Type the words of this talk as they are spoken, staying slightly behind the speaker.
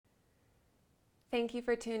Thank you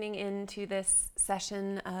for tuning in to this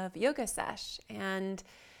session of Yoga Sesh. And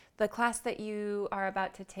the class that you are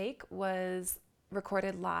about to take was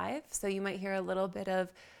recorded live, so you might hear a little bit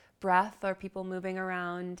of breath or people moving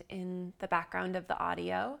around in the background of the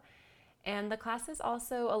audio. And the class is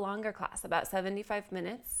also a longer class, about 75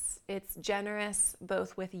 minutes. It's generous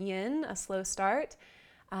both with yin, a slow start,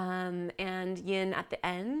 and yin at the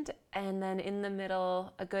end, and then in the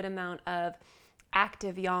middle, a good amount of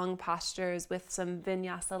active yang postures with some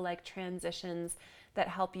vinyasa-like transitions that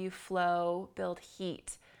help you flow, build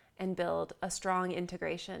heat, and build a strong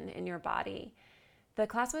integration in your body. The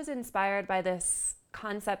class was inspired by this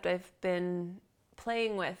concept I've been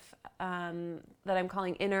playing with that I'm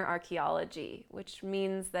calling inner archaeology, which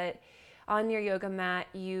means that on your yoga mat,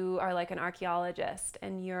 you are like an archaeologist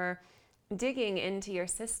and you're digging into your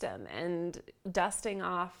system and dusting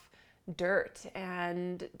off dirt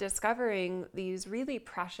and discovering these really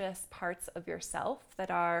precious parts of yourself that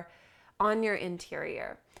are on your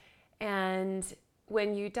interior. And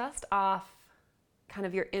when you dust off kind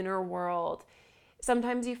of your inner world,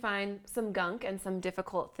 sometimes you find some gunk and some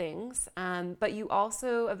difficult things, but you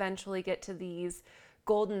also eventually get to these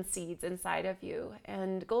golden seeds inside of you.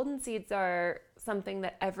 And golden seeds are something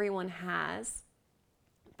that everyone has,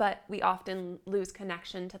 but we often lose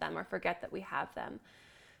connection to them or forget that we have them.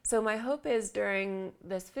 So my hope is during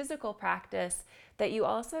this physical practice that you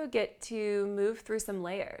also get to move through some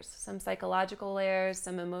layers, some psychological layers,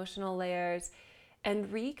 some emotional layers, and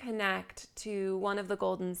reconnect to one of the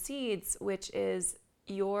golden seeds, which is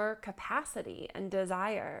your capacity and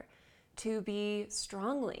desire to be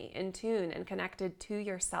strongly in tune and connected to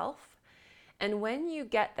yourself. And when you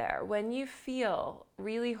get there, when you feel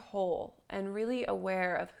really whole and really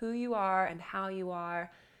aware of who you are and how you are,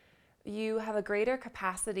 you have a greater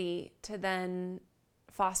capacity to then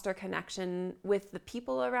foster connection with the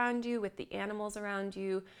people around you, with the animals around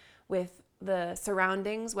you, with the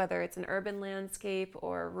surroundings, whether it's an urban landscape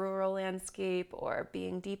or a rural landscape or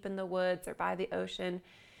being deep in the woods or by the ocean.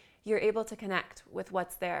 You're able to connect with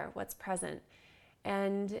what's there, what's present.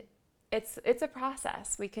 And it's a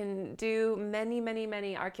process. We can do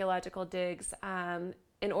many archaeological digs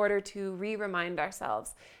in order to remind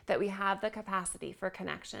ourselves that we have the capacity for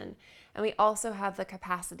connection. And we also have the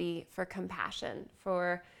capacity for compassion,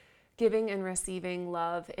 for giving and receiving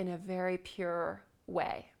love in a very pure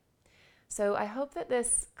way. So I hope that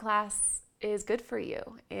this class is good for you.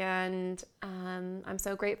 And I'm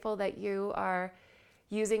so grateful that you are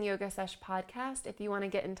using Yoga Sesh Podcast. If you want to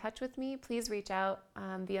get in touch with me, please reach out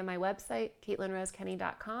via my website,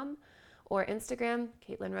 CaitlinRoseKenney.com, or Instagram,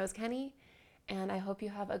 CaitlinRoseKenney. And I hope you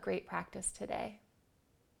have a great practice today.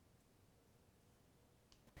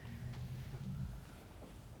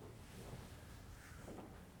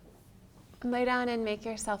 Lay down and make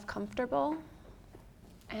yourself comfortable.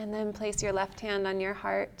 And then place your left hand on your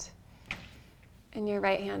heart and your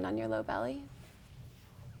right hand on your low belly.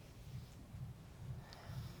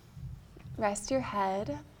 Rest your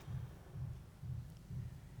head.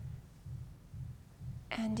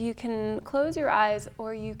 And you can close your eyes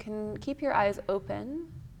or you can keep your eyes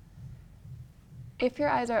open. If your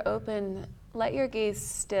eyes are open, let your gaze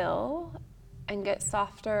still and get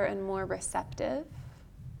softer and more receptive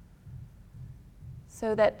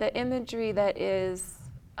so that the imagery that is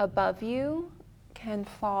above you can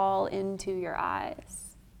fall into your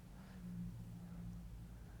eyes.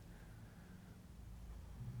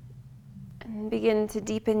 And begin to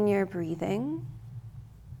deepen your breathing.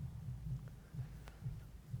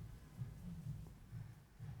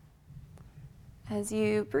 As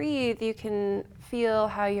you breathe, you can feel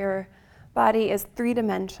how your body is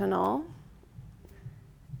three-dimensional.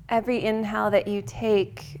 Every inhale that you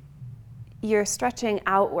take, you're stretching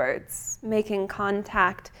outwards, making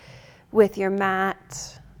contact with your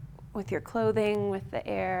mat, with your clothing, with the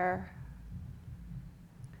air.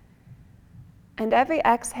 And every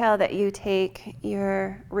exhale that you take,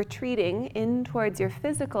 you're retreating in towards your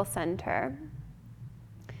physical center.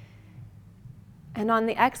 And on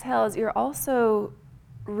the exhales, you're also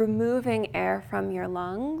removing air from your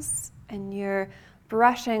lungs and you're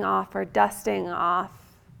brushing off or dusting off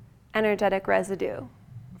energetic residue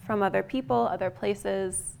from other people, other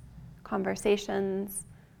places, conversations.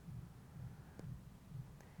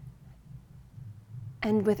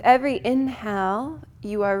 And with every inhale,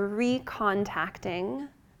 you are recontacting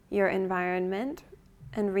your environment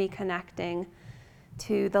and reconnecting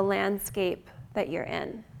to the landscape that you're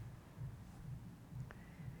in.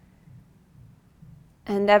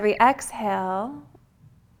 And every exhale,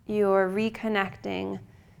 you're reconnecting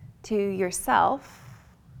to yourself,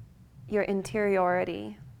 your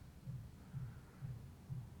interiority.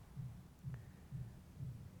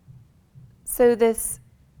 So this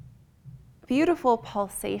beautiful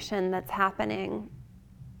pulsation that's happening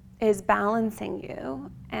is balancing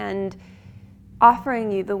you and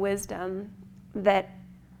offering you the wisdom that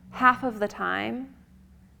half of the time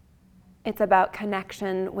it's about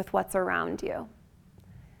connection with what's around you,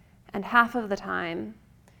 and half of the time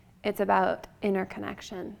it's about inner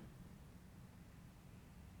connection.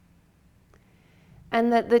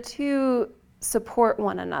 And that the two support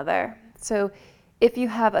one another. So if you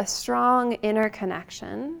have a strong inner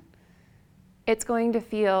connection, it's going to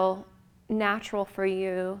feel natural for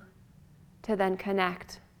you to then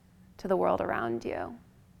connect to the world around you.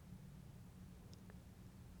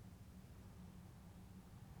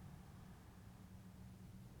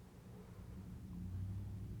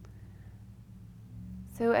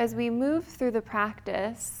 So as we move through the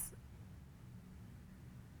practice,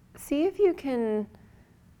 see if you can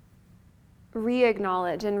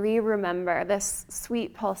re-acknowledge and re-remember this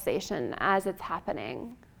sweet pulsation as it's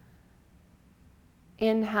happening.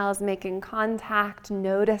 Inhale's making contact,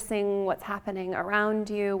 noticing what's happening around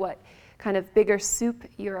you, what kind of bigger soup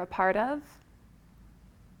you're a part of.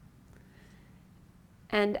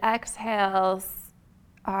 And exhales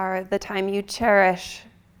are the time you cherish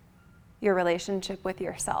your relationship with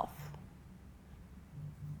yourself.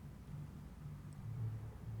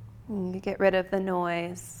 You get rid of the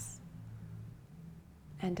noise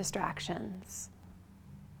and distractions.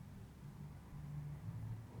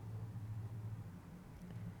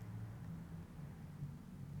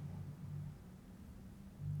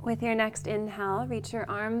 With your next inhale, reach your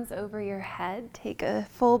arms over your head, take a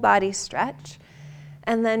full body stretch,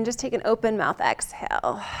 and then just take an open mouth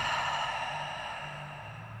exhale.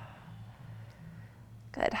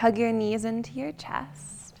 Good. Hug your knees into your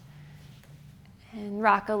chest and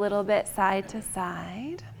rock a little bit side to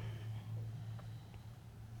side.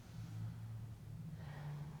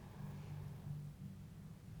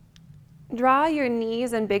 Draw your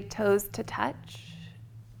knees and big toes to touch.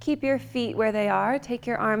 Keep your feet where they are. Take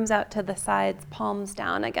your arms out to the sides, palms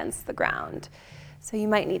down against the ground. So you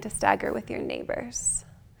might need to stagger with your neighbors.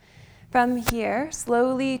 From here,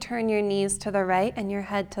 slowly turn your knees to the right and your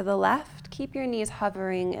head to the left. Keep your knees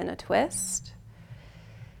hovering in a twist.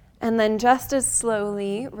 And then just as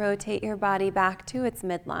slowly, rotate your body back to its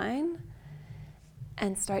midline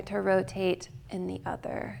and start to rotate in the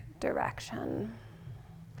other direction.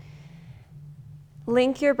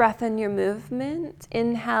 Link your breath and your movement.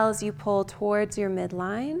 Inhales, you pull towards your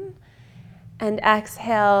midline. And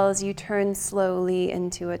exhales, you turn slowly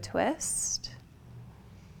into a twist.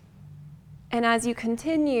 And as you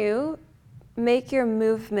continue, make your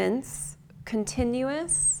movements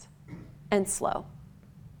continuous and slow.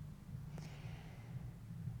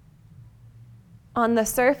 On the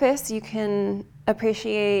surface, you can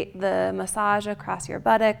appreciate the massage across your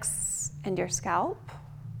buttocks and your scalp.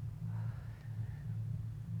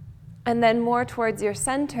 And then more towards your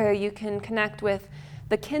center, you can connect with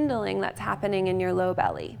the kindling that's happening in your low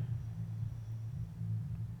belly.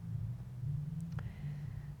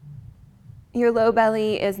 Your low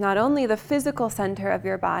belly is not only the physical center of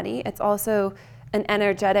your body, it's also an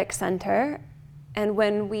energetic center. And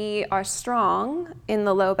when we are strong in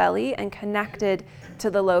the low belly and connected to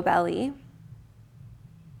the low belly,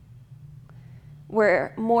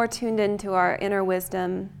 we're more tuned into our inner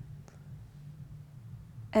wisdom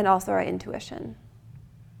and also our intuition.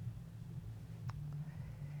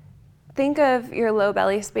 Think of your low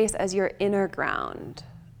belly space as your inner ground.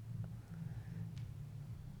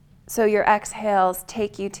 So your exhales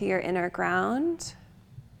take you to your inner ground.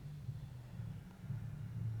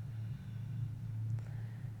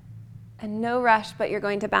 And no rush, but you're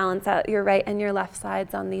going to balance out your right and your left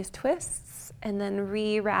sides on these twists, and then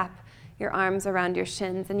re-wrap your arms around your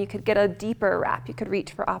shins. And you could get a deeper wrap. You could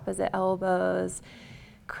reach for opposite elbows,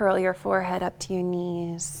 curl your forehead up to your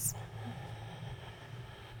knees.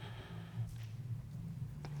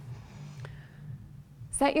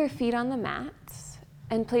 Set your feet on the mat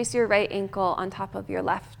and place your right ankle on top of your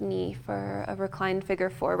left knee for a reclined figure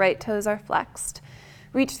four. Right toes are flexed.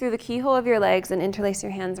 Reach through the keyhole of your legs and interlace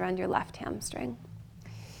your hands around your left hamstring.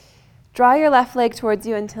 Draw your left leg towards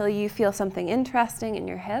you until you feel something interesting in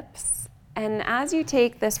your hips. And as you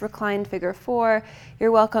take this reclined figure four,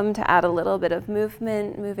 you're welcome to add a little bit of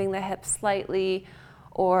movement, moving the hips slightly,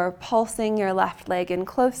 or pulsing your left leg in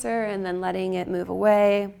closer and then letting it move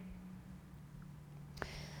away.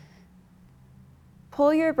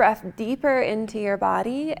 Pull your breath deeper into your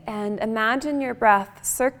body and imagine your breath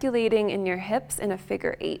circulating in your hips in a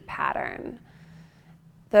figure eight pattern.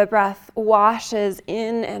 The breath washes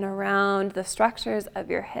in and around the structures of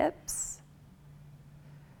your hips.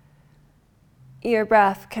 Your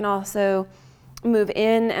breath can also move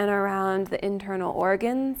in and around the internal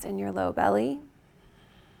organs in your low belly.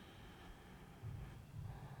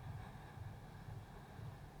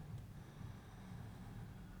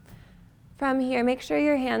 From here, make sure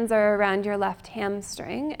your hands are around your left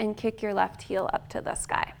hamstring and kick your left heel up to the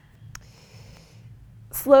sky.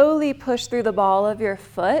 Slowly push through the ball of your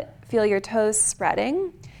foot, feel your toes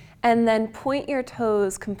spreading, and then point your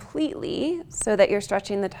toes completely so that you're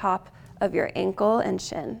stretching the top of your ankle and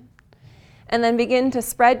shin. And then begin to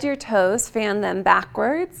spread your toes, fan them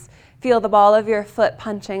backwards, feel the ball of your foot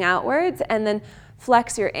punching outwards, and then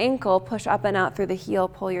flex your ankle, push up and out through the heel,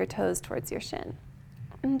 pull your toes towards your shin.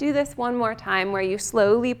 And do this one more time where you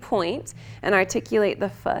slowly point and articulate the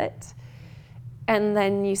foot, and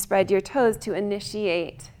then you spread your toes to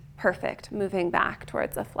initiate perfect, moving back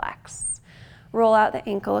towards a flex. Roll out the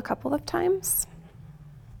ankle a couple of times.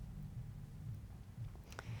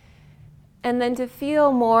 And then to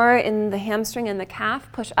feel more in the hamstring and the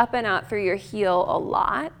calf, push up and out through your heel a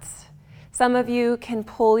lot. Some of you can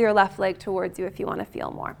pull your left leg towards you if you want to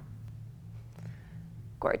feel more.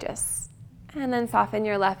 Gorgeous. And then soften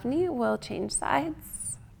your left knee. We'll change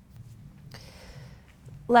sides.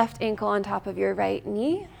 Left ankle on top of your right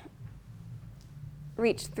knee.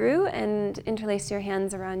 Reach through and interlace your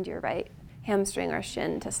hands around your right hamstring or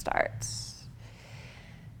shin to start.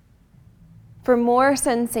 For more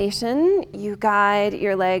sensation, you guide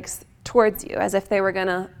your legs towards you as if they were going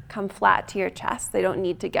to come flat to your chest. They don't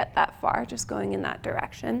need to get that far, just going in that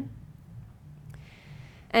direction.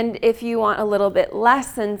 And if you want a little bit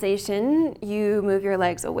less sensation, you move your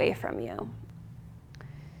legs away from you.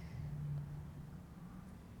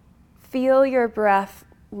 Feel your breath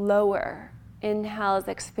lower. Inhales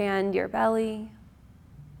expand your belly.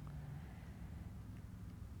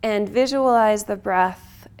 And visualize the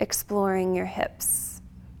breath exploring your hips.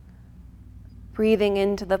 Breathing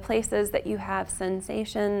into the places that you have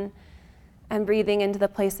sensation and breathing into the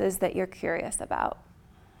places that you're curious about.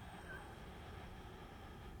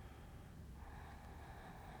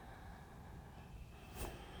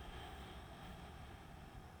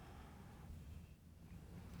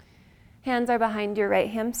 Hands are behind your right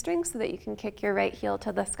hamstring so that you can kick your right heel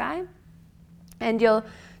to the sky. And you'll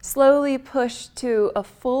slowly push to a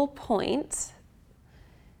full point.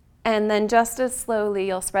 And then just as slowly,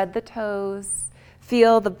 you'll spread the toes,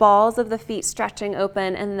 feel the balls of the feet stretching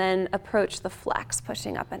open, and then approach the flex,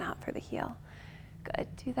 pushing up and out for the heel. Good.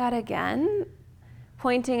 Do that again.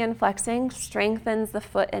 Pointing and flexing strengthens the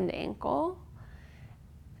foot and ankle.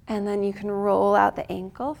 And then you can roll out the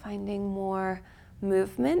ankle, finding more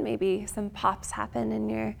movement. Maybe some pops happen in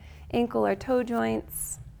your ankle or toe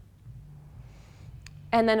joints.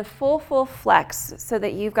 And then a full flex so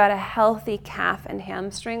that you've got a healthy calf and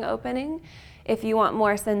hamstring opening. If you want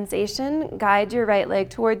more sensation, guide your right leg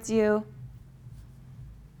towards you.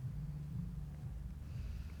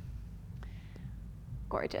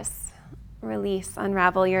 Gorgeous. Release,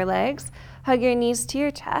 unravel your legs. Hug your knees to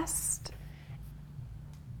your chest.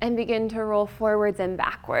 And begin to roll forwards and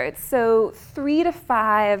backwards. So 3 to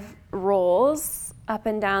 5 rolls up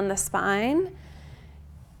and down the spine.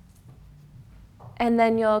 And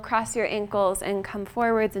then you'll cross your ankles and come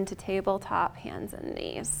forwards into tabletop, hands and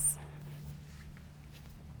knees.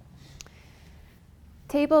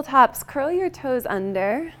 Tabletops, curl your toes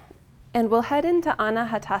under, and we'll head into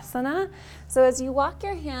Anahatasana. So as you walk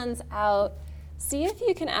your hands out, see if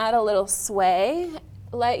you can add a little sway.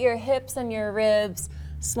 Let your hips and your ribs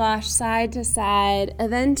slosh side to side.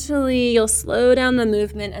 Eventually, you'll slow down the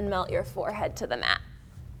movement and melt your forehead to the mat.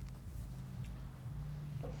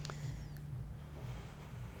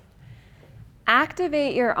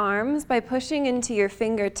 Activate your arms by pushing into your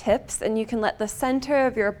fingertips, and you can let the center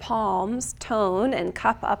of your palms tone and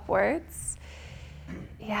cup upwards.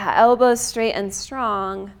 Yeah, elbows straight and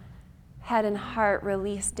strong. Head and heart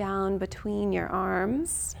release down between your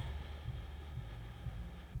arms.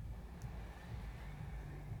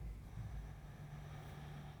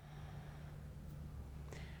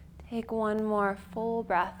 Take one more full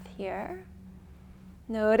breath here.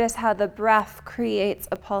 Notice how the breath creates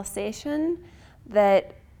a pulsation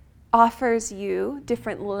that offers you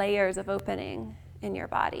different layers of opening in your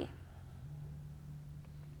body.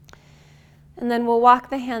 And then we'll walk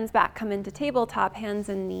the hands back, come into tabletop, hands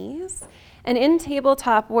and knees. And in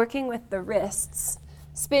tabletop, working with the wrists,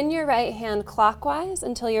 spin your right hand clockwise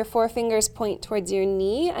until your forefingers point towards your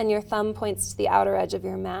knee and your thumb points to the outer edge of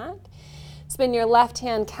your mat. Spin your left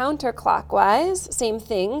hand counterclockwise, same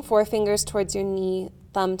thing, forefingers towards your knee,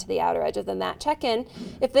 thumb to the outer edge of the mat. Check in.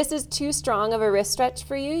 If this is too strong of a wrist stretch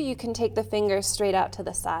for you, you can take the fingers straight out to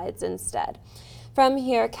the sides instead. From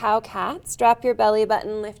here, cow-cats. Drop your belly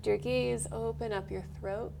button, lift your gaze, open up your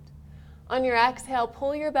throat. On your exhale,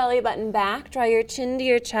 pull your belly button back, draw your chin to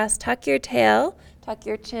your chest, tuck your tail, tuck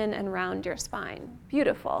your chin, and round your spine.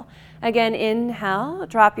 Beautiful. Again, inhale,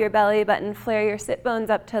 drop your belly button, flare your sit bones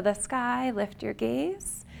up to the sky, lift your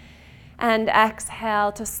gaze. And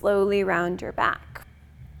exhale to slowly round your back.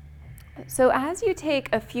 So as you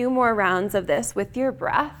take a few more rounds of this with your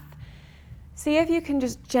breath, see if you can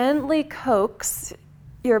just gently coax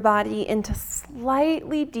your body into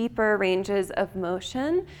slightly deeper ranges of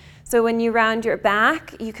motion. So when you round your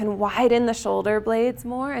back, you can widen the shoulder blades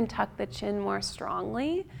more and tuck the chin more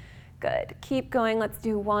strongly. Good. Keep going. Let's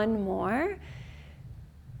do one more.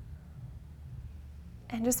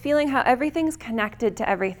 And just feeling how everything's connected to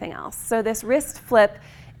everything else. So this wrist flip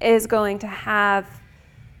is going to have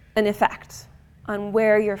an effect on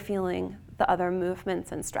where you're feeling the other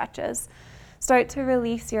movements and stretches. Start to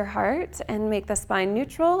release your heart and make the spine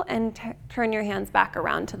neutral and turn your hands back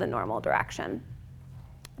around to the normal direction.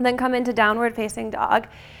 Then come into downward facing dog.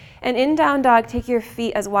 And in down dog, take your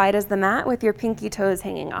feet as wide as the mat with your pinky toes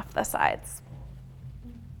hanging off the sides.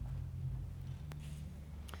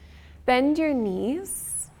 Bend your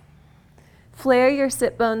knees. Flare your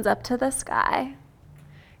sit bones up to the sky.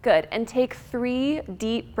 Good. And take 3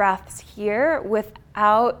 deep breaths here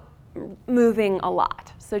without moving a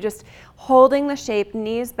lot. So just holding the shape,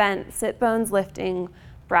 knees bent, sit bones lifting,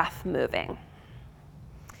 breath moving.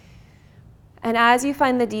 And as you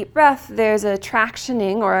find the deep breath, there's a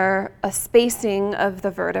tractioning or a spacing of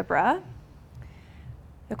the vertebra.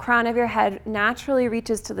 The crown of your head naturally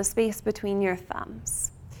reaches to the space between your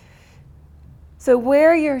thumbs. So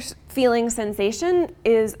where you're feeling sensation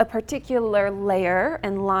is a particular layer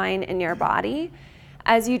and line in your body.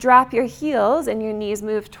 As you drop your heels and your knees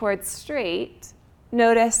move towards straight,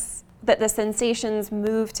 notice that the sensations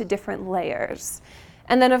move to different layers.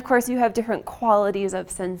 And then, of course, you have different qualities of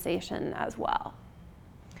sensation as well.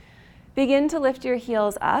 Begin to lift your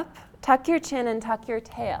heels up, tuck your chin and tuck your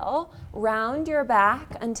tail, round your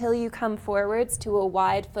back until you come forwards to a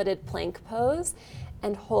wide-footed plank pose,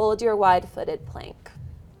 and hold your wide-footed plank.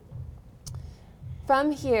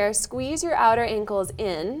 From here, squeeze your outer ankles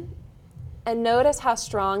in, and notice how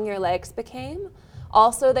strong your legs became.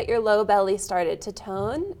 Also that your low belly started to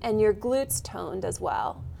tone, and your glutes toned as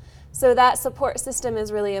well. So that support system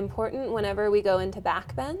is really important whenever we go into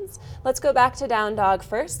back bends. Let's go back to down dog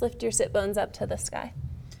first. Lift your sit bones up to the sky.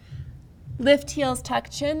 Lift heels, tuck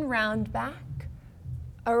chin, round back.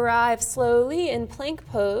 Arrive slowly in plank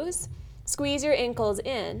pose. Squeeze your ankles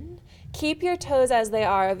in. Keep your toes as they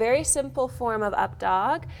are, a very simple form of up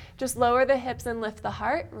dog. Just lower the hips and lift the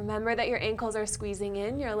heart. Remember that your ankles are squeezing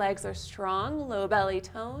in, your legs are strong, low belly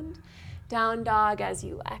toned. Down dog as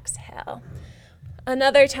you exhale.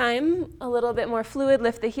 Another time, a little bit more fluid,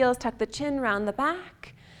 lift the heels, tuck the chin, round the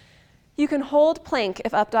back. You can hold plank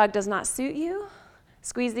if up dog does not suit you.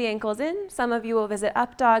 Squeeze the ankles in. Some of you will visit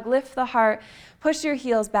up dog, lift the heart, push your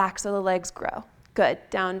heels back so the legs grow. Good,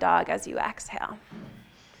 down dog as you exhale.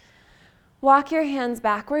 Walk your hands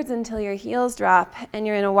backwards until your heels drop and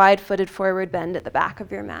you're in a wide-footed forward bend at the back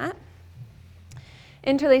of your mat.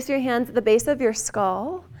 Interlace your hands at the base of your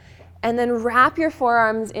skull and then wrap your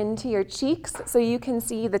forearms into your cheeks so you can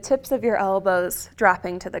see the tips of your elbows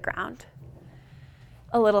dropping to the ground.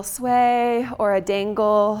 A little sway or a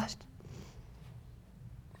dangle.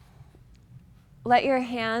 Let your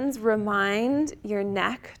hands remind your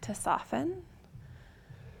neck to soften.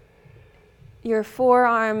 Your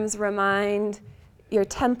forearms remind your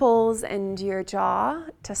temples and your jaw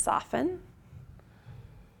to soften.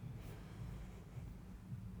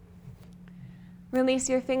 Release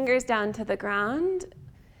your fingers down to the ground.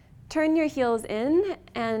 Turn your heels in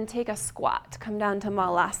and take a squat. Come down to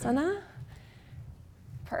Malasana.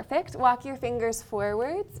 Perfect. Walk your fingers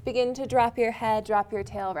forwards. Begin to drop your head, drop your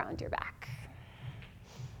tail around your back.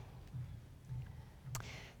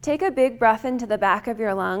 Take a big breath into the back of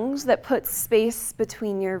your lungs that puts space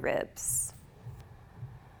between your ribs.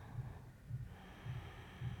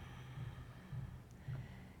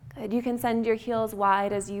 Good. You can send your heels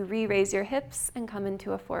wide as you re-raise your hips and come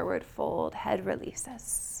into a forward fold. Head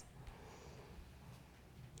releases.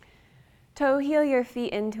 Toe heel your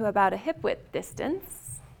feet into about a hip width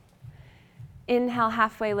distance. Inhale,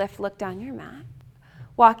 halfway lift, look down your mat.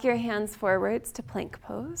 Walk your hands forwards to plank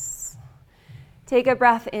pose. Take a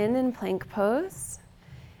breath in plank pose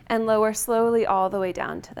and lower slowly all the way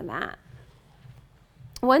down to the mat.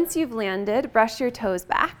 Once you've landed, brush your toes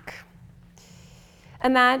back.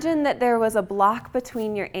 Imagine that there was a block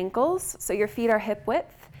between your ankles, so your feet are hip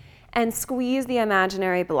width, and squeeze the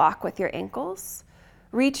imaginary block with your ankles.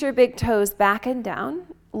 Reach your big toes back and down.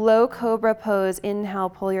 Low cobra pose. Inhale,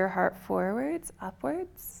 pull your heart forwards,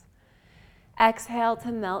 upwards. Exhale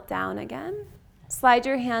to melt down again. Slide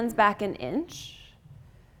your hands back an inch.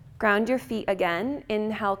 Ground your feet again.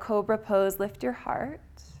 Inhale, cobra pose, lift your heart.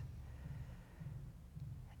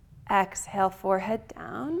 Exhale, forehead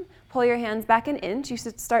down. Pull your hands back an inch. You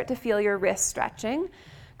should start to feel your wrists stretching.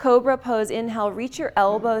 Cobra pose, inhale, reach your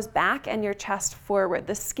elbows back and your chest forward.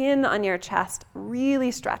 The skin on your chest really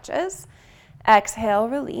stretches. Exhale,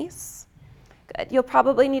 release. Good. You'll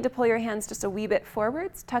probably need to pull your hands just a wee bit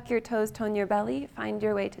forwards. Tuck your toes, tone your belly. Find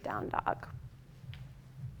your way to down dog.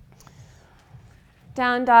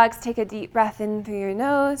 Down dogs, take a deep breath in through your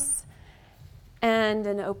nose and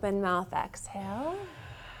an open mouth exhale.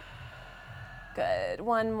 Good.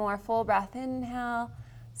 One more full breath, inhale,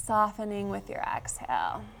 softening with your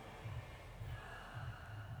exhale.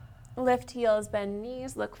 Lift heels, bend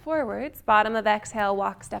knees, look forwards. Bottom of exhale,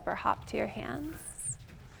 walk, step, or hop to your hands.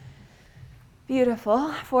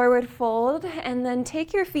 Beautiful. Forward fold, and then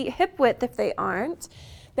take your feet hip width if they aren't.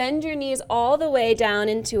 Bend your knees all the way down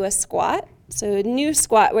into a squat. So a new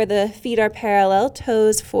squat where the feet are parallel,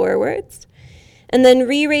 toes forwards. And then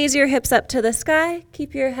re-raise your hips up to the sky.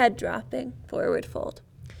 Keep your head dropping. Forward fold.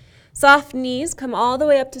 Soft knees, come all the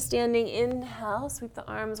way up to standing. Inhale, sweep the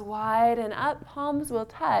arms wide and up. Palms will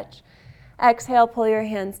touch. Exhale, pull your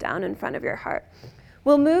hands down in front of your heart.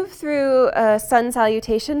 We'll move through a sun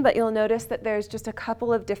salutation, but you'll notice that there's just a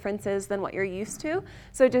couple of differences than what you're used to.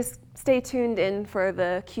 So just stay tuned in for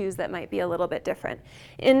the cues that might be a little bit different.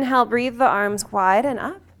 Inhale, breathe the arms wide and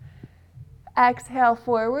up. Exhale,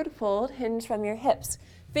 forward fold, hinge from your hips.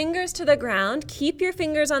 Fingers to the ground. Keep your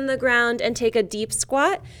fingers on the ground and take a deep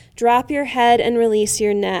squat. Drop your head and release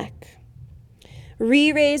your neck.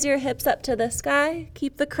 Re-raise your hips up to the sky.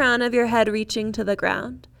 Keep the crown of your head reaching to the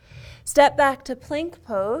ground. Step back to plank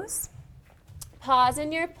pose. Pause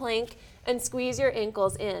in your plank and squeeze your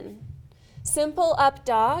ankles in. Simple up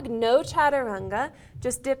dog, no chaturanga.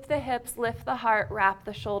 Just dip the hips, lift the heart, wrap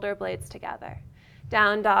the shoulder blades together.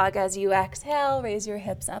 Down dog as you exhale, raise your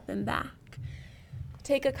hips up and back.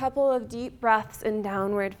 Take a couple of deep breaths in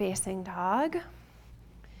downward facing dog.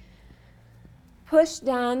 Push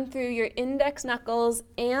down through your index knuckles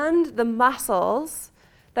and the muscles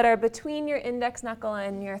that are between your index knuckle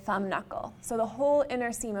and your thumb knuckle. So the whole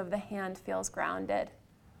inner seam of the hand feels grounded.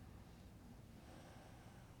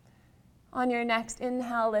 On your next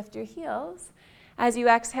inhale, lift your heels. As you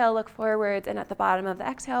exhale, look forwards, and at the bottom of the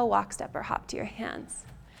exhale, walk, step, or hop to your hands.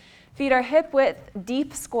 Feet are hip width,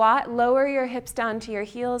 deep squat. Lower your hips down to your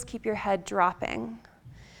heels. Keep your head dropping.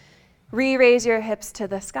 Re-raise your hips to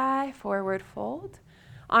the sky, forward fold.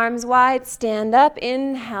 Arms wide, stand up.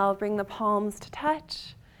 Inhale, bring the palms to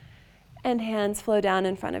touch. And hands flow down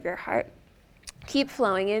in front of your heart. Keep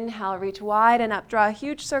flowing. Inhale, reach wide and up. Draw a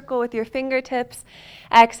huge circle with your fingertips.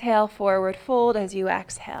 Exhale, forward fold as you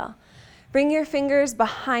exhale. Bring your fingers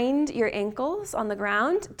behind your ankles on the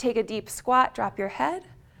ground. Take a deep squat, drop your head.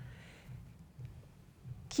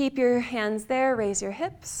 Keep your hands there, raise your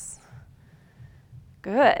hips.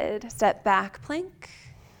 Good. Step back, plank.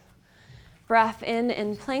 Breath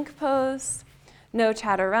in plank pose. No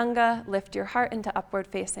chaturanga. Lift your heart into upward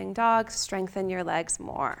facing dog. Strengthen your legs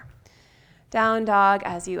more. Down dog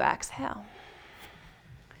as you exhale.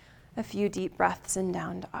 A few deep breaths in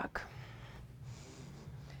down dog.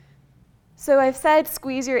 So I've said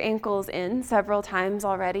squeeze your ankles in several times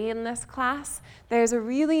already in this class. There's a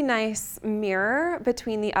really nice mirror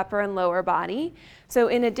between the upper and lower body. So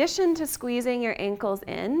in addition to squeezing your ankles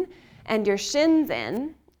in and your shins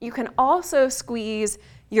in, you can also squeeze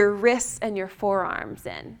your wrists and your forearms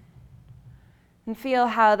in. And feel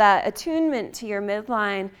how that attunement to your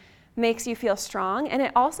midline makes you feel strong, and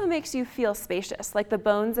it also makes you feel spacious, like the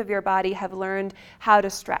bones of your body have learned how to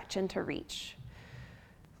stretch and to reach.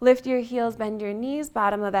 Lift your heels, bend your knees,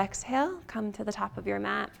 bottom of exhale, come to the top of your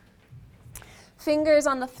mat. Fingers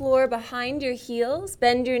on the floor behind your heels,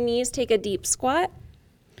 bend your knees, take a deep squat.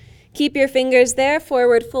 Keep your fingers there,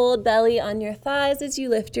 forward fold, belly on your thighs as you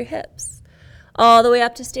lift your hips. All the way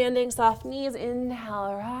up to standing, soft knees,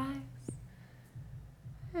 inhale, rise.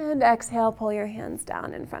 And exhale, pull your hands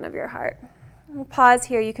down in front of your heart. Pause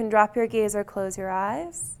here, you can drop your gaze or close your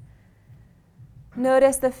eyes.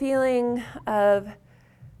 Notice the feeling of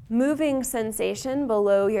moving sensation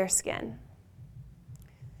below your skin.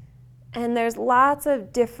 And there's lots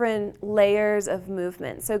of different layers of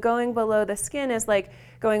movement. So going below the skin is like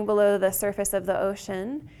going below the surface of the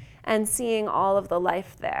ocean and seeing all of the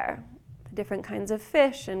life there. The different kinds of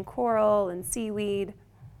fish and coral and seaweed,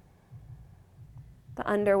 the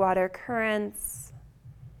underwater currents,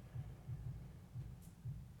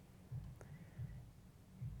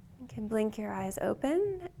 You can blink your eyes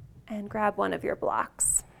open and grab one of your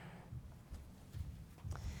blocks.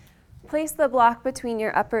 Place the block between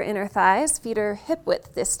your upper inner thighs, feet are hip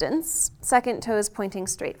width distance, second toes pointing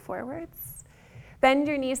straight forwards. Bend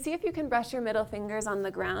your knees, see if you can brush your middle fingers on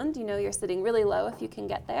the ground. You know you're sitting really low if you can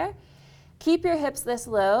get there. Keep your hips this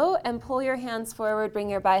low and pull your hands forward, bring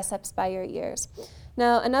your biceps by your ears.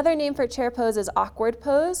 Now, another name for chair pose is awkward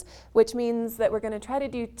pose, which means that we're going to try to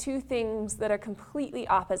do two things that are completely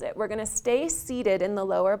opposite. We're going to stay seated in the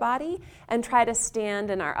lower body and try to stand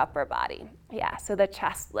in our upper body. Yeah, so the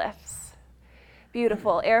chest lifts.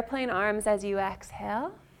 Beautiful. Airplane arms as you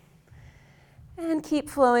exhale. And keep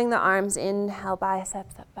flowing the arms. Inhale,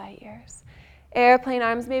 biceps up by ears. Airplane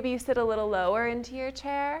arms, maybe you sit a little lower into your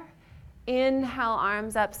chair. Inhale,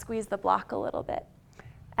 arms up, squeeze the block a little bit.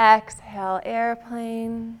 Exhale,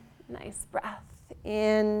 airplane, nice breath.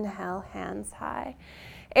 Inhale, hands high.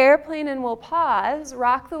 Airplane, and we'll pause.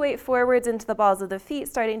 Rock the weight forwards into the balls of the feet,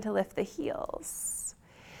 starting to lift the heels.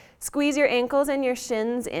 Squeeze your ankles and your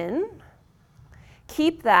shins in.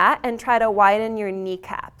 Keep that and try to widen your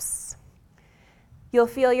kneecaps. You'll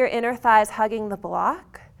feel your inner thighs hugging the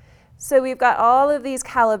block. So we've got all of these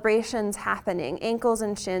calibrations happening. Ankles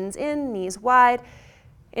and shins in, knees wide,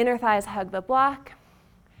 inner thighs hug the block.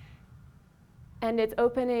 And it's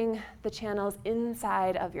opening the channels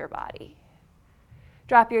inside of your body.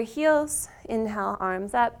 Drop your heels, inhale,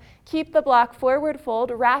 arms up. Keep the block forward fold.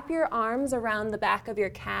 Wrap your arms around the back of your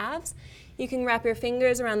calves. You can wrap your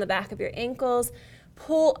fingers around the back of your ankles.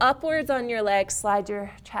 Pull upwards on your legs, slide your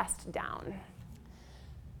chest down.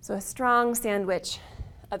 So a strong sandwich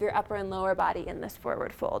of your upper and lower body in this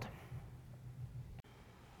forward fold.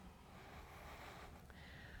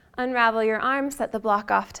 Unravel your arms, set the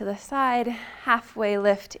block off to the side, halfway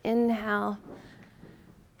lift, inhale,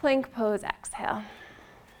 plank pose, exhale.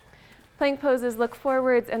 Plank poses look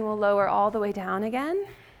forwards and we'll lower all the way down again.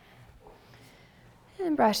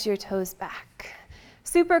 And brush your toes back.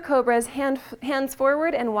 Super Cobras, hands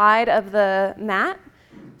forward and wide of the mat.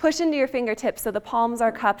 Push into your fingertips so the palms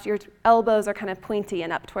are cupped, your elbows are kind of pointy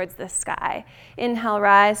and up towards the sky. Inhale,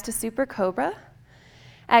 rise to Super Cobra.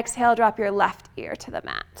 Exhale, drop your left ear to the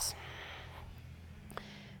mat.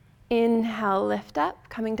 Inhale, lift up,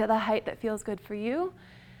 coming to the height that feels good for you.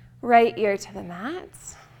 Right ear to the mat.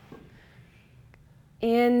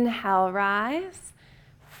 Inhale, rise.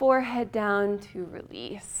 Forehead down to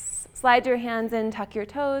release. Slide your hands in, tuck your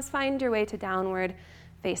toes, find your way to downward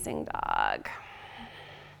facing dog.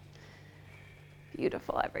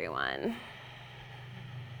 Beautiful, everyone.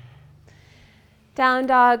 Down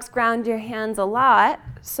dogs, ground your hands a lot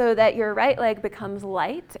so that your right leg becomes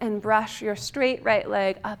light and brush your straight right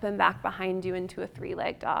leg up and back behind you into a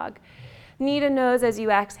three-leg dog. Knee to nose as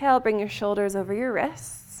you exhale, bring your shoulders over your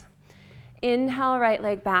wrists. Inhale, right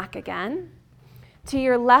leg back again. To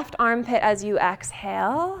your left armpit as you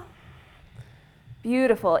exhale.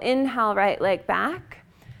 Beautiful. Inhale, right leg back.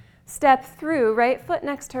 Step through, right foot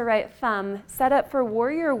next to right thumb. Set up for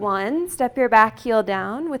warrior one. Step your back heel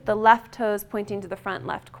down with the left toes pointing to the front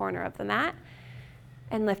left corner of the mat.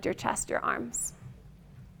 And lift your chest, your arms.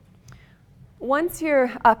 Once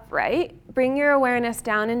you're upright, bring your awareness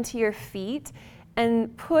down into your feet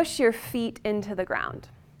and push your feet into the ground.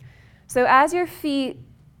 So as your feet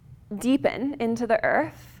deepen into the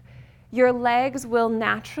earth, your legs will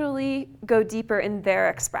naturally go deeper in their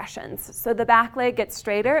expressions. So the back leg gets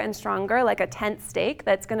straighter and stronger, like a tent stake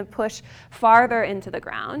that's going to push farther into the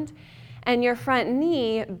ground. And your front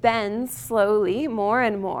knee bends slowly, more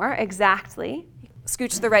and more, exactly.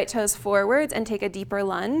 Scooch the right toes forwards and take a deeper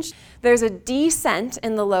lunge. There's a descent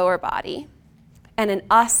in the lower body and an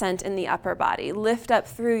ascent in the upper body. Lift up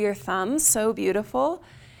through your thumbs, so beautiful.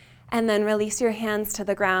 And then release your hands to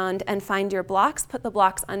the ground and find your blocks. Put the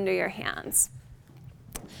blocks under your hands.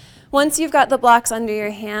 Once you've got the blocks under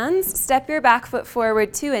your hands, step your back foot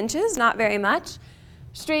forward 2 inches, not very much.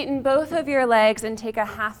 Straighten both of your legs and take a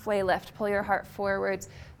halfway lift. Pull your heart forwards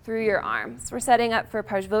through your arms. We're setting up for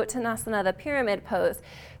Parsvottanasana, the pyramid pose.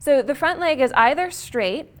 So the front leg is either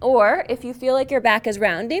straight, or if you feel like your back is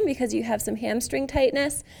rounding because you have some hamstring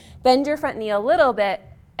tightness, bend your front knee a little bit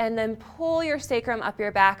and then pull your sacrum up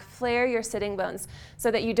your back, flare your sitting bones so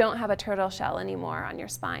that you don't have a turtle shell anymore on your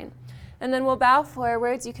spine. And then we'll bow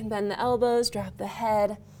forwards. You can bend the elbows, drop the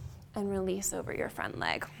head, and release over your front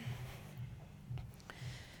leg.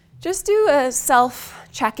 Just do a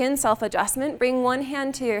self-check-in, self-adjustment. Bring one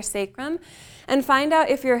hand to your sacrum and find out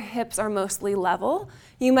if your hips are mostly level.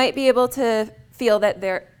 You might be able to feel that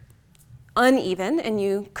they're uneven and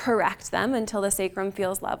you correct them until the sacrum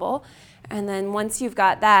feels level. And then once you've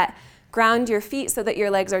got that, Ground your feet so that your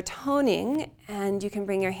legs are toning, and you can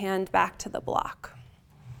bring your hand back to the block.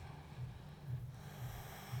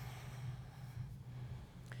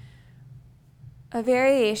 A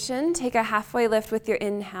variation, take a halfway lift with your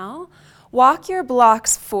inhale. Walk your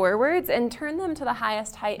blocks forwards and turn them to the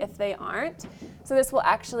highest height if they aren't. So this will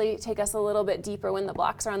actually take us a little bit deeper when the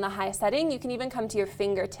blocks are on the high setting. You can even come to your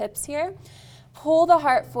fingertips here. Pull the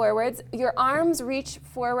heart forwards. Your arms reach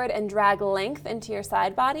forward and drag length into your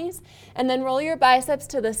side bodies. And then roll your biceps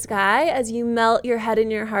to the sky as you melt your head and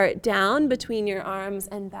your heart down between your arms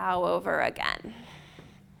and bow over again.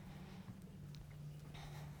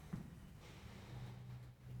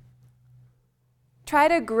 Try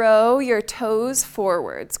to grow your toes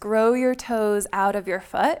forwards. Grow your toes out of your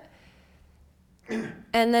foot.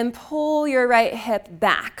 And then pull your right hip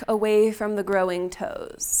back away from the growing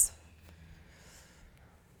toes.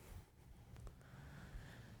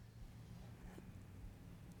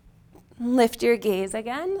 Lift your gaze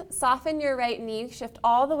again. Soften your right knee. Shift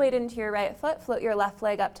all the weight into your right foot. Float your left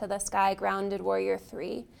leg up to the sky. Grounded warrior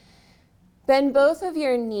 3. Bend both of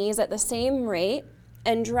your knees at the same rate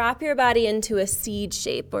and drop your body into a seed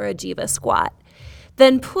shape or a jiva squat.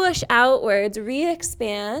 Then push outwards,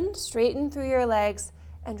 re-expand, straighten through your legs,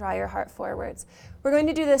 and draw your heart forwards. We're going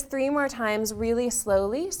to do this 3 more times really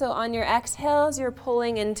slowly. So on your exhales, you're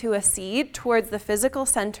pulling into a seed towards the physical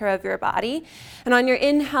center of your body. And on your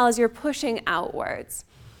inhales, you're pushing outwards.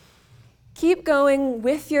 Keep going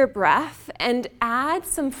with your breath and add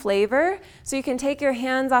some flavor. So you can take your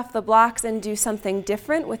hands off the blocks and do something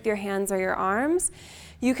different with your hands or your arms.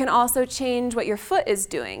 You can also change what your foot is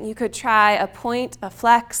doing. You could try a point, a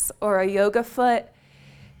flex, or a yoga foot.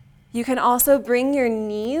 You can also bring your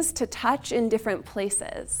knees to touch in different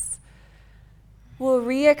places. We'll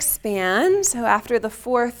re-expand. So after the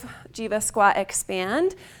 4th jiva squat,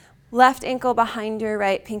 expand. Left ankle behind your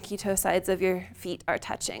right, pinky toe sides of your feet are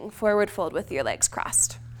touching. Forward fold with your legs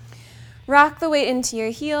crossed. Rock the weight into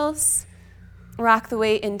your heels. Rock the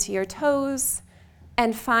weight into your toes.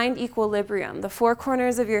 And find equilibrium, the 4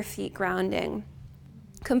 corners of your feet grounding.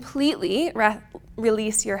 Completely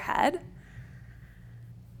release your head.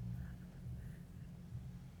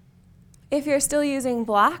 If you're still using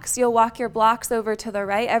blocks, you'll walk your blocks over to the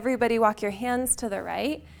right. Everybody walk your hands to the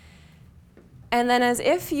right. And then as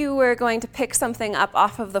if you were going to pick something up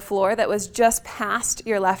off of the floor that was just past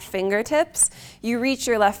your left fingertips, you reach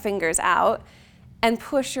your left fingers out and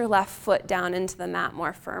push your left foot down into the mat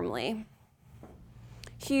more firmly.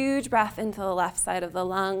 Huge breath into the left side of the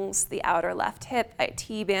lungs, the outer left hip,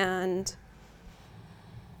 IT band.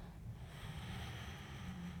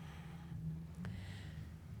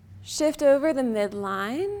 Shift over the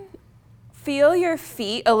midline. Feel your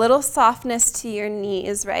feet, a little softness to your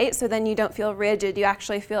knees, right? So then you don't feel rigid, you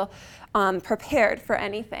actually feel prepared for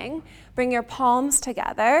anything. Bring your palms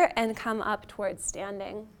together and come up towards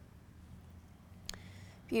standing.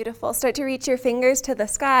 Beautiful. Start to reach your fingers to the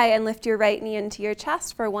sky and lift your right knee into your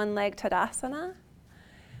chest for one leg Tadasana.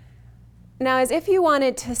 Now, as if you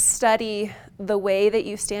wanted to study the way that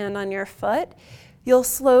you stand on your foot, you'll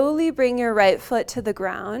slowly bring your right foot to the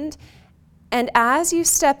ground. And as you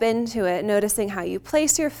step into it, noticing how you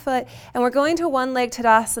place your foot, and we're going to one leg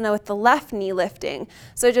Tadasana with the left knee lifting.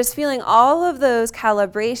 So just feeling all of those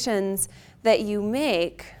calibrations that you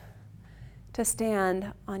make to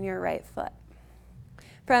stand on your right foot.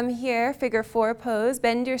 From here, figure 4 pose,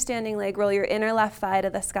 bend your standing leg, roll your inner left thigh to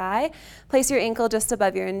the sky, place your ankle just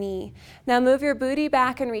above your knee. Now move your booty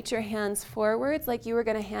back and reach your hands forwards like you were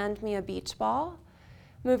going to hand me a beach ball.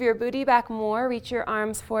 Move your booty back more, reach your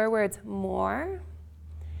arms forwards more.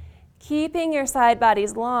 Keeping your side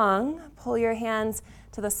bodies long, pull your hands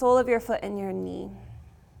to the sole of your foot and your knee.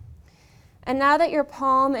 And now that your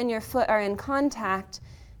palm and your foot are in contact,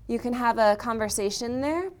 you can have a conversation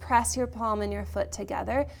there. Press your palm and your foot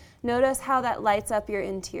together. Notice how that lights up your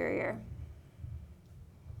interior.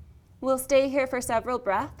 We'll stay here for several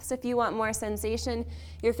breaths. If you want more sensation,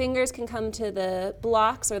 your fingers can come to the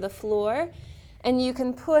blocks or the floor, and you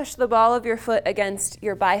can push the ball of your foot against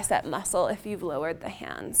your bicep muscle if you've lowered the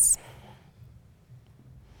hands.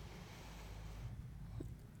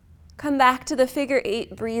 Come back to the figure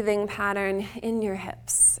 8 breathing pattern in your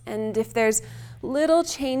hips. And if there's little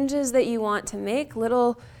changes that you want to make,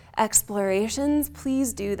 little explorations,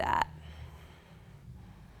 please do that.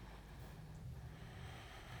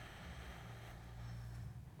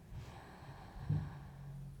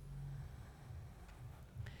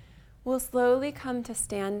 We'll slowly come to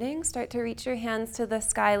standing. Start to reach your hands to the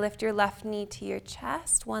sky. Lift your left knee to your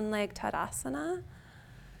chest. One leg Tadasana.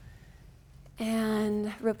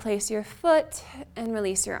 And replace your foot and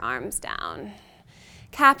release your arms down.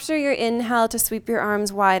 Capture your inhale to sweep your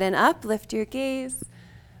arms wide and up. Lift your gaze.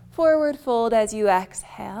 Forward fold as you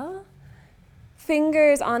exhale.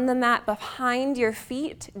 Fingers on the mat behind your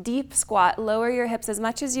feet. Deep squat. Lower your hips as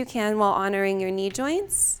much as you can while honoring your knee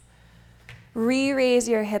joints. Re-raise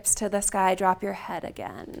your hips to the sky. Drop your head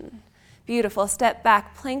again. Beautiful. Step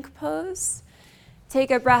back, plank pose.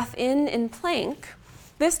 Take a breath in plank.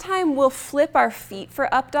 This time we'll flip our feet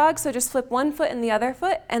for up dog. So just flip one foot and the other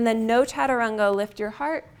foot, and then no chaturanga. Lift your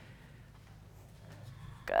heart.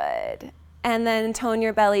 Good. And then tone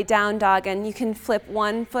your belly, down dog, and you can flip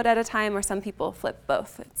one foot at a time, or some people flip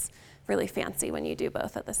both. It's really fancy when you do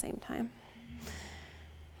both at the same time.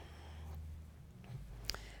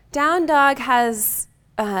 Down dog has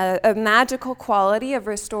a magical quality of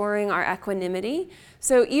restoring our equanimity.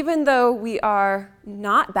 So even though we are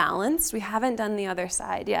not balanced, we haven't done the other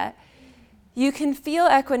side yet, you can feel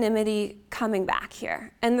equanimity coming back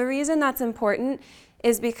here. And the reason that's important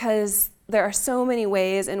is because there are so many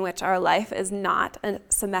ways in which our life is not a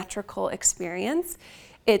symmetrical experience.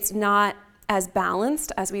 It's not as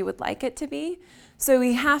balanced as we would like it to be. So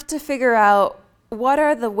we have to figure out what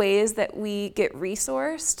are the ways that we get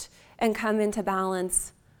resourced and come into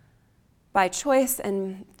balance by choice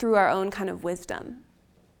and through our own kind of wisdom.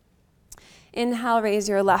 Inhale, raise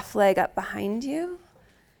your left leg up behind you.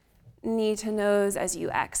 Knee to nose as you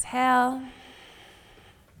exhale.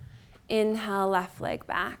 Inhale, left leg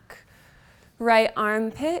back. Right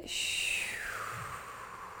armpit,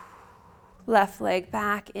 left leg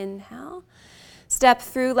back, inhale. Step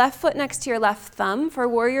through, left foot next to your left thumb. For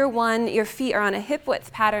warrior one, your feet are on a hip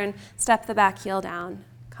width pattern. Step the back heel down,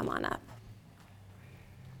 come on up.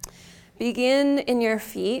 Begin in your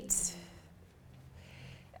feet,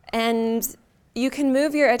 and you can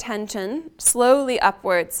move your attention slowly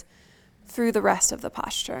upwards through the rest of the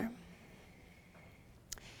posture.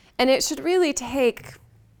 And it should really take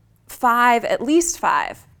at least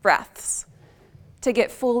five breaths to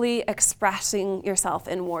get fully expressing yourself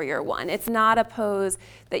in warrior one. It's not a pose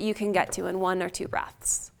that you can get to in 1 or 2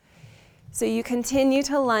 breaths. So you continue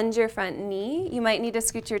to lunge your front knee. You might need to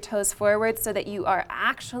scoot your toes forward so that you are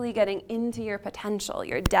actually getting into your potential,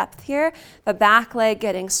 your depth here, the back leg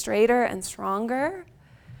getting straighter and stronger.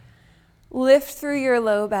 Lift through your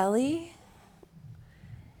low belly,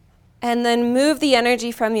 and then move the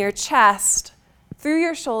energy from your chest through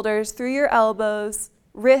your shoulders, through your elbows,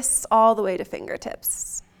 wrists all the way to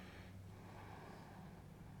fingertips.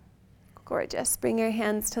 Gorgeous. Bring your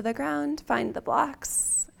hands to the ground, find the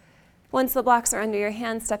blocks. Once the blocks are under your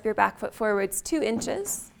hands, step your back foot forwards 2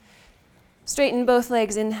 inches. Straighten both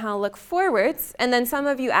legs, inhale, look forwards. And then some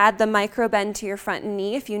of you add the micro bend to your front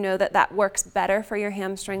knee if you know that that works better for your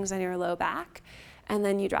hamstrings and your low back. And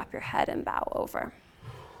then you drop your head and bow over.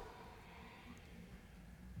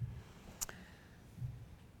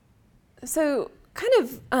 So kind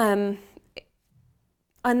of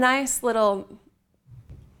a nice little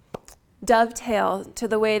dovetail to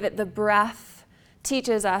the way that the breath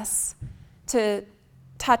teaches us to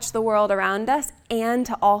touch the world around us and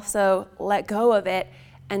to also let go of it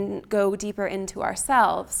and go deeper into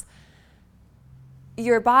ourselves.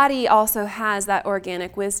 Your body also has that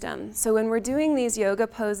organic wisdom. So when we're doing these yoga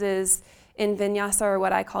poses in vinyasa, or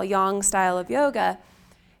what I call yang style of yoga,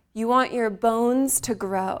 you want your bones to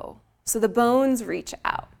grow. So the bones reach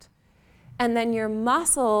out. And then your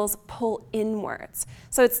muscles pull inwards.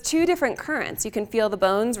 So it's 2 different currents. You can feel the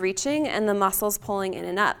bones reaching and the muscles pulling in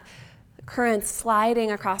and up. The currents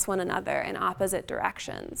sliding across one another in opposite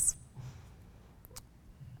directions.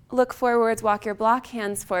 Look forwards, walk your block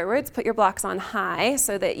hands forwards. Put your blocks on high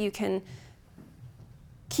so that you can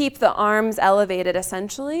keep the arms elevated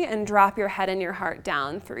essentially, and drop your head and your heart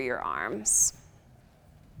down through your arms.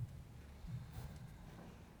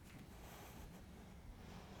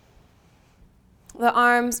 The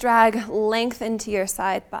arms drag length into your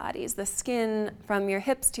side bodies. The skin from your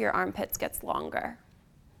hips to your armpits gets longer.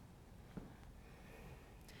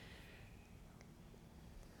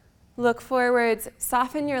 Look forwards,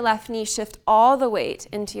 soften your left knee, shift all the weight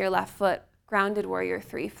into your left foot. Grounded warrior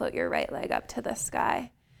 3, float your right leg up to the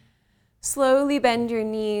sky. Slowly bend your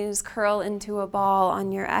knees, curl into a ball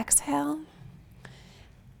on your exhale.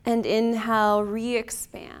 And inhale,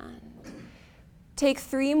 re-expand. Take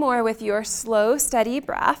 3 more with your slow, steady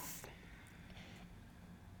breath,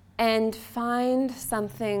 and find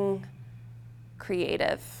something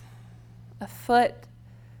creative. A foot,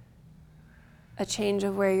 a change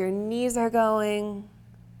of where your knees are going,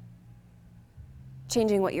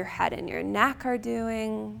 changing what your head and your neck are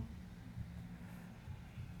doing.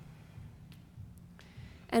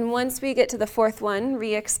 And once we get to the 4th one,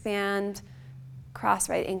 re-expand, Cross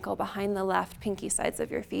right ankle behind the left, pinky sides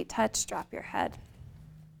of your feet touch, drop your head.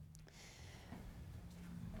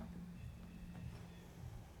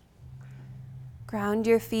 Ground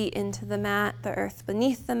your feet into the mat, the earth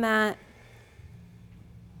beneath the mat.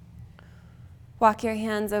 Walk your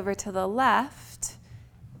hands over to the left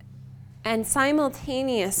and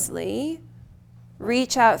simultaneously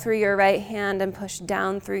reach out through your right hand and push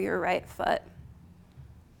down through your right foot.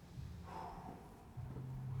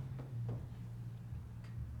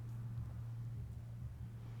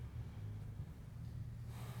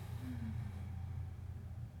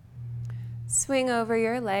 Swing over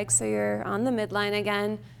your legs so you're on the midline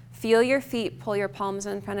again. Feel your feet, pull your palms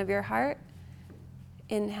in front of your heart.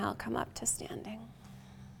 Inhale, come up to standing.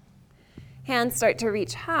 Hands start to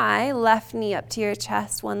reach high, left knee up to your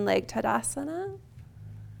chest, one leg Tadasana.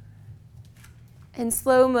 In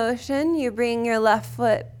slow motion, you bring your left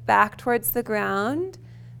foot back towards the ground,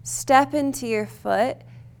 step into your foot,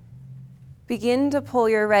 begin to pull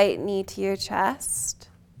your right knee to your chest.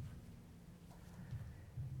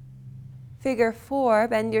 Figure 4,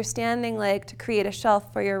 bend your standing leg to create a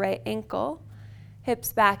shelf for your right ankle.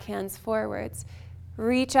 Hips back, hands forwards.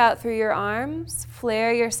 Reach out through your arms,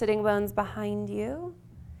 flare your sitting bones behind you.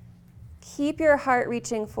 Keep your heart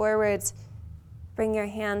reaching forwards. Bring your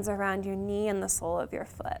hands around your knee and the sole of your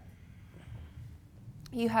foot.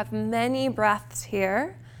 You have many breaths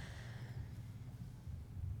here.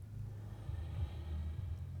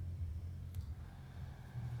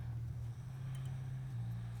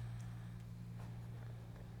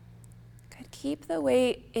 Good. Keep the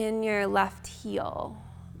weight in your left heel.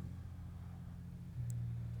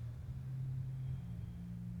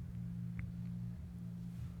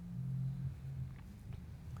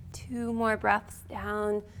 Two more breaths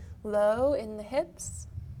down low in the hips.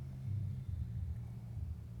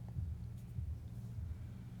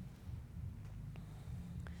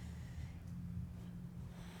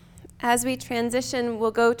 As we transition,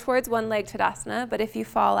 we'll go towards one leg Tadasana, but if you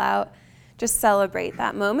fall out, just celebrate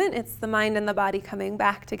that moment. It's the mind and the body coming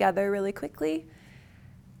back together really quickly.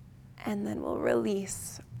 And then we'll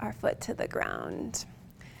release our foot to the ground.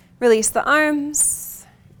 Release the arms.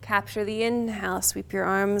 Capture the inhale, sweep your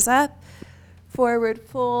arms up. Forward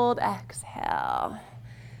fold, exhale.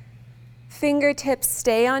 Fingertips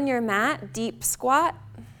stay on your mat, deep squat.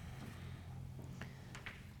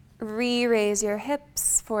 Re-raise your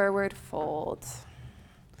hips, forward fold.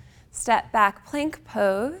 Step back, plank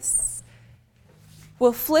pose.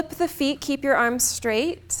 We'll flip the feet, keep your arms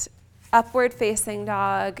straight. Upward facing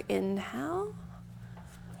dog, inhale.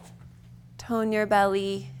 Tone your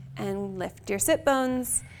belly and lift your sit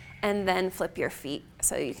bones. And then flip your feet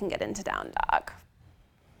so you can get into down dog.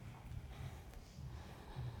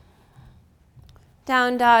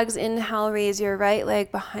 Down dogs, inhale, raise your right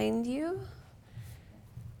leg behind you.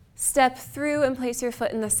 Step through and place your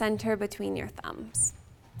foot in the center between your thumbs.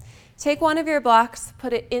 Take one of your blocks,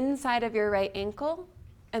 put it inside of your right ankle,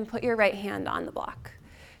 and put your right hand on the block.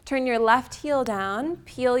 Turn your left heel down,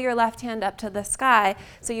 peel your left hand up to the sky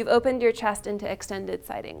so you've opened your chest into extended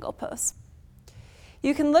side angle pose.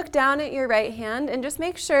 You can look down at your right hand and just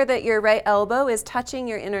make sure that your right elbow is touching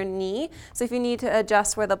your inner knee. So if you need to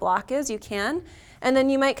adjust where the block is, you can. And then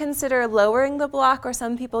you might consider lowering the block, or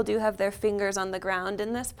some people do have their fingers on the ground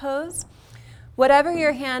in this pose. Whatever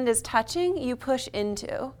your hand is touching, you push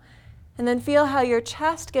into. And then feel how your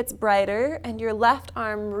chest gets brighter and your left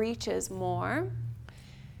arm reaches more.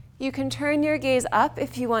 You can turn your gaze up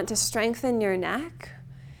if you want to strengthen your neck.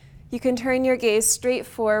 You can turn your gaze straight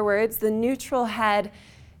forwards. The neutral head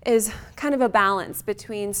is kind of a balance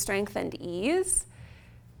between strength and ease.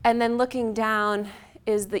 And then looking down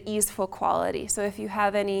is the easeful quality. So if you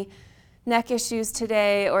have any neck issues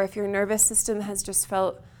today, or if your nervous system has just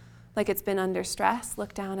felt like it's been under stress,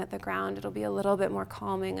 look down at the ground. It'll be a little bit more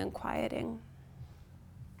calming and quieting.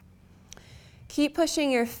 Keep pushing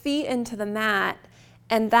your feet into the mat,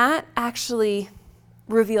 and that actually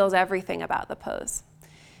reveals everything about the pose.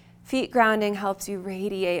 Feet grounding helps you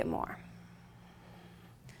radiate more.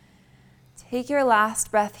 Take your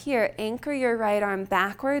last breath here. Anchor your right arm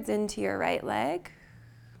backwards into your right leg.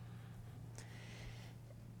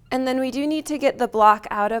 And then we do need to get the block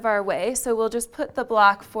out of our way, so we'll just put the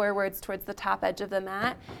block forwards towards the top edge of the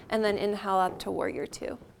mat, and then inhale up to Warrior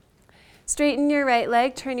Two. Straighten your right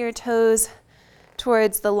leg, turn your toes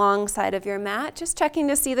towards the long side of your mat, just checking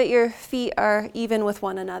to see that your feet are even with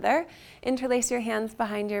one another. Interlace your hands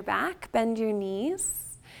behind your back, bend your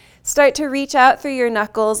knees. Start to reach out through your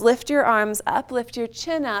knuckles, lift your arms up, lift your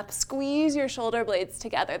chin up, squeeze your shoulder blades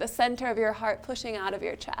together, the center of your heart pushing out of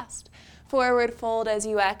your chest. Forward fold as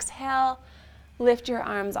you exhale, lift your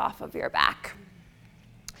arms off of your back.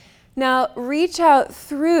 Now reach out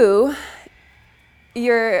through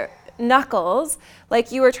your knuckles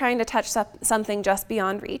like you were trying to touch something just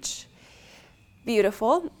beyond reach.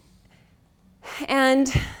 Beautiful.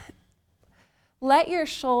 And let your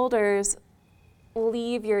shoulders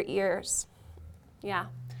leave your ears. Yeah.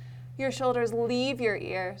 Your shoulders leave your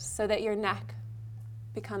ears so that your neck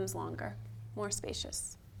becomes longer, more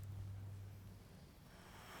spacious.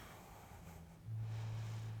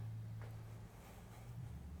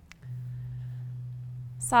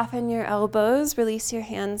 Soften your elbows, release your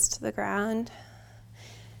hands to the ground.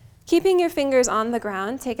 Keeping your fingers on the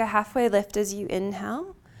ground, take a halfway lift as you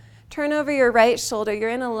inhale. Turn over your right shoulder. You're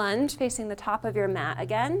in a lunge facing the top of your mat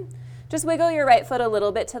again. Just wiggle your right foot a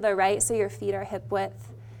little bit to the right so your feet are hip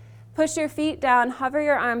width. Push your feet down, hover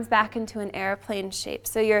your arms back into an airplane shape.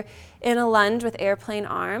 So you're in a lunge with airplane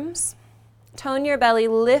arms. Tone your belly,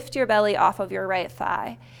 lift your belly off of your right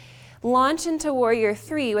thigh. Launch into Warrior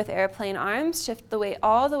 3 with airplane arms. Shift the weight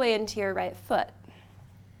all the way into your right foot.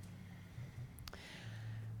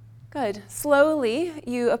 Good. Slowly,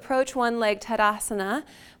 you approach one leg Tadasana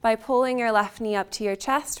by pulling your left knee up to your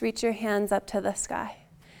chest. Reach your hands up to the sky.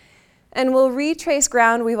 And we'll retrace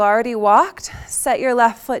ground we've already walked. Set your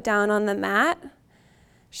left foot down on the mat.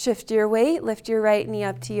 Shift your weight. Lift your right knee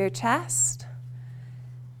up to your chest.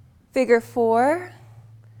 Figure 4.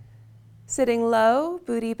 Sitting low,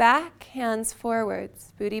 booty back, hands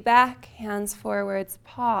forwards. Booty back, hands forwards.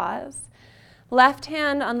 Pause. Left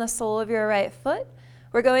hand on the sole of your right foot.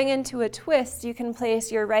 We're going into a twist. You can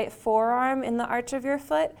place your right forearm in the arch of your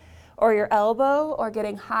foot or your elbow or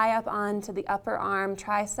getting high up onto the upper arm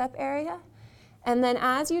tricep area. And then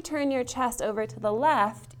as you turn your chest over to the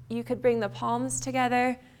left, you could bring the palms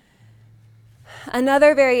together.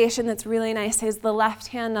 Another variation that's really nice is the left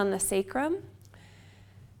hand on the sacrum.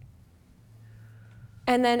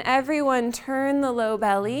 And then everyone turn the low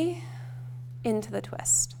belly into the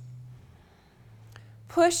twist.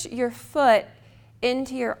 Push your foot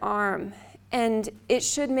into your arm, and it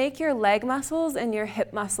should make your leg muscles and your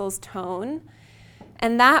hip muscles tone.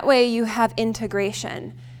 And that way you have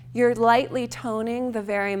integration. You're lightly toning the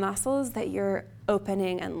very muscles that you're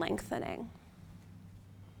opening and lengthening.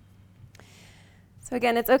 So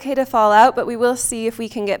again, it's okay to fall out, but we will see if we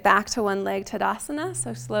can get back to one leg Tadasana.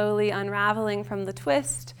 So slowly unraveling from the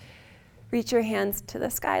twist. Reach your hands to the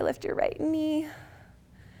sky, lift your right knee.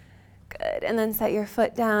 Good, and then set your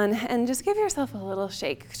foot down and just give yourself a little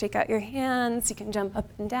shake. Shake out your hands, you can jump up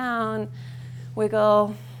and down,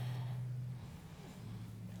 wiggle.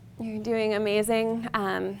 You're doing amazing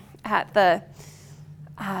at the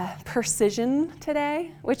precision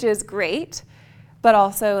today, which is great. But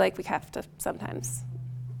also, like, we have to sometimes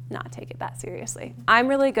not take it that seriously. I'm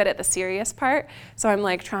really good at the serious part, so I'm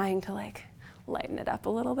like trying to like lighten it up a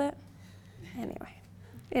little bit. Anyway,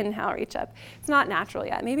 inhale, reach up. It's not natural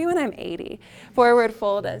yet. Maybe when I'm 80. Forward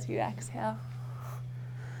fold as you exhale.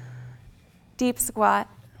 Deep squat.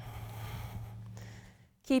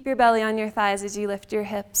 Keep your belly on your thighs as you lift your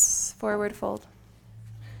hips. Forward fold.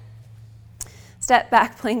 Step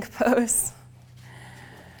back plank pose.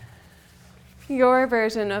 Your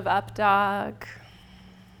version of up dog.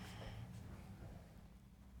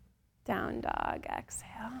 Down dog,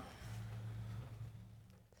 exhale.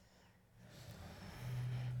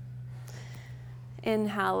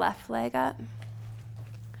 Inhale, left leg up.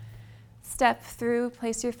 Step through,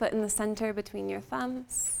 place your foot in the center between your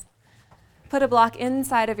thumbs. Put a block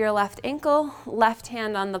inside of your left ankle, left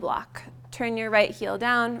hand on the block. Turn your right heel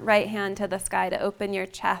down, right hand to the sky to open your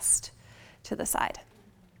chest to the side.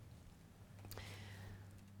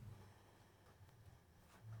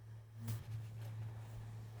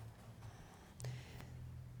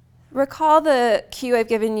 Recall the cue I've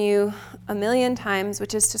given you a million times,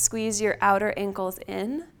 which is to squeeze your outer ankles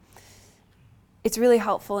in. It's really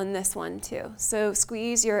helpful in this one too. So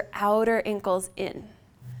squeeze your outer ankles in.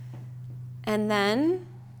 And then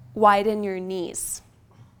widen your knees.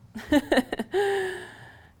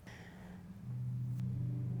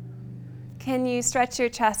 Can you stretch your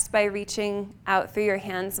chest by reaching out through your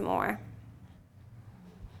hands more?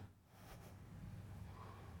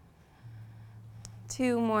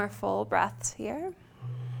 Two more full breaths here.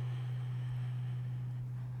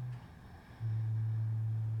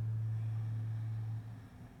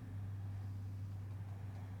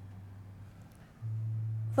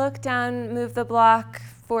 Look down, move the block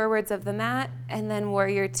forwards of the mat, and then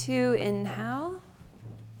Warrior 2, inhale.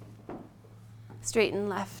 Straighten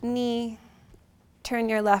left knee. Turn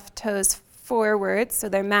your left toes forward so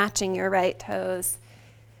they're matching your right toes.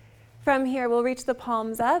 From here, we'll reach the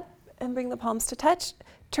palms up and bring the palms to touch.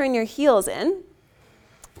 Turn your heels in.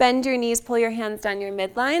 Bend your knees, pull your hands down your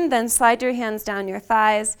midline, then slide your hands down your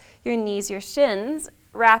thighs, your knees, your shins.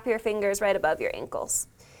 Wrap your fingers right above your ankles.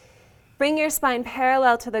 Bring your spine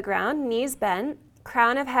parallel to the ground, knees bent,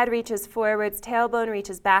 crown of head reaches forwards, tailbone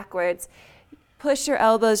reaches backwards. Push your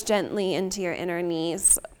elbows gently into your inner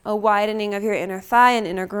knees, a widening of your inner thigh and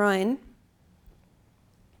inner groin.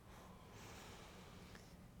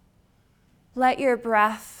 Let your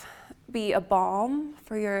breath be a balm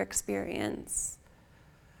for your experience.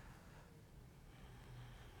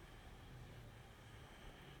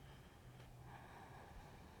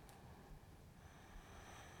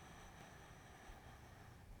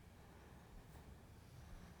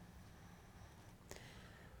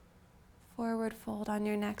 Forward fold on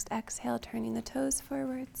your next exhale, turning the toes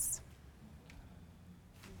forwards.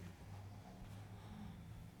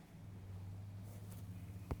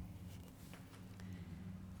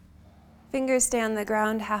 Fingers stay on the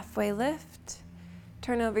ground, halfway lift.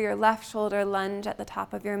 Turn over your left shoulder, lunge at the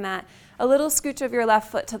top of your mat. A little scooch of your left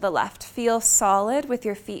foot to the left. Feel solid with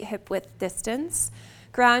your feet hip-width distance.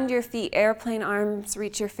 Ground your feet, airplane arms,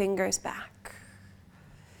 reach your fingers back.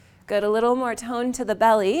 Good, a little more tone to the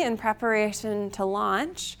belly in preparation to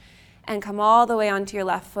launch. And come all the way onto your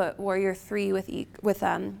left foot, warrior three with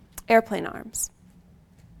airplane arms.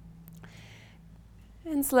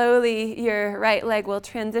 And slowly, your right leg will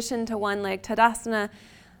transition to one leg Tadasana.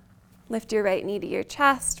 Lift your right knee to your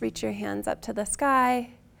chest, reach your hands up to the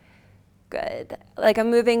sky. Good. Like a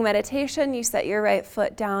moving meditation, you set your right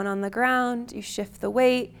foot down on the ground, you shift the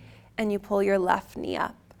weight, and you pull your left knee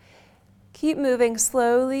up. Keep moving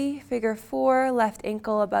slowly, figure four, left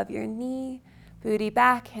ankle above your knee, booty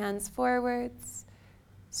back, hands forwards.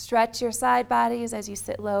 Stretch your side bodies as you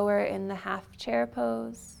sit lower in the half chair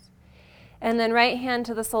pose. And then right hand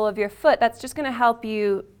to the sole of your foot. That's just going to help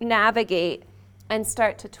you navigate and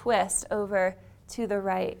start to twist over to the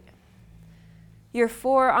right. Your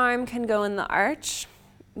forearm can go in the arch,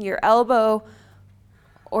 your elbow,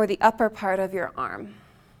 or the upper part of your arm.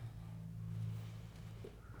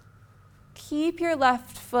 Keep your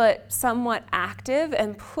left foot somewhat active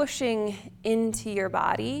and pushing into your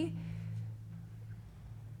body.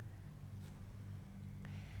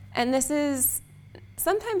 And this is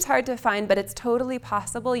sometimes hard to find, but it's totally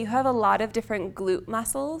possible. You have a lot of different glute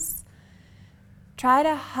muscles. Try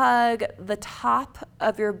to hug the top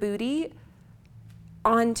of your booty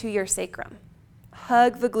onto your sacrum.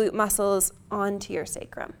 Hug the glute muscles onto your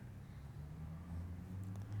sacrum.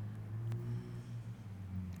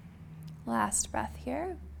 Last breath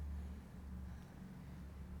here.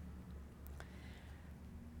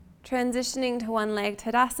 Transitioning to one leg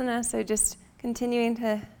Tadasana, so just continuing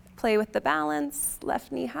to play with the balance,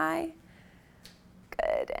 left knee high.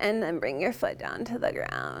 Good, and then bring your foot down to the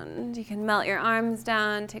ground. You can melt your arms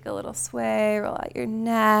down, take a little sway, roll out your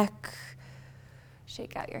neck,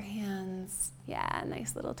 shake out your hands. Yeah,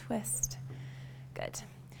 nice little twist. Good.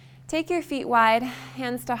 Take your feet wide,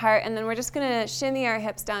 hands to heart, and then we're just gonna shimmy our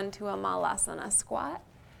hips down to a Malasana squat.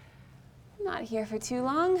 Not here for too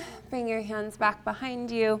long. Bring your hands back behind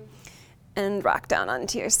you and rock down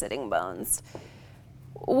onto your sitting bones.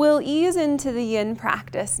 We'll ease into the yin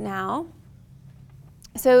practice now.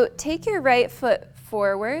 So take your right foot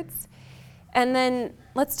forwards, and then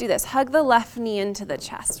let's do this. Hug the left knee into the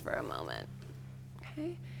chest for a moment.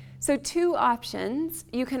 Okay? So two options.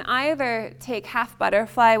 You can either take half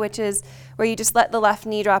butterfly, which is where you just let the left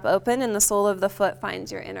knee drop open and the sole of the foot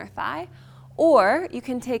finds your inner thigh. Or you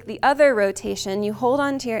can take the other rotation. You hold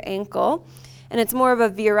onto your ankle, and it's more of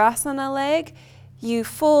a virasana leg. You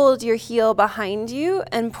fold your heel behind you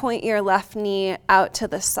and point your left knee out to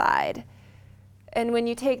the side. And when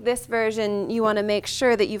you take this version, you want to make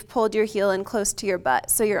sure that you've pulled your heel in close to your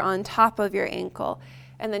butt so you're on top of your ankle.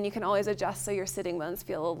 And then you can always adjust so your sitting bones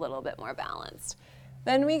feel a little bit more balanced.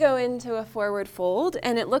 Then we go into a forward fold,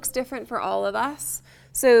 and it looks different for all of us.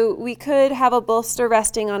 So we could have a bolster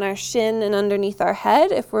resting on our shin and underneath our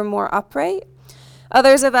head if we're more upright.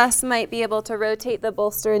 Others of us might be able to rotate the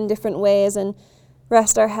bolster in different ways and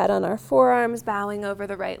rest our head on our forearms, bowing over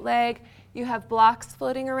the right leg. You have blocks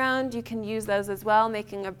floating around. You can use those as well,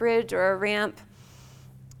 making a bridge or a ramp.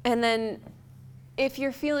 And then if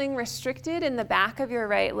you're feeling restricted in the back of your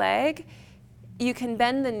right leg, you can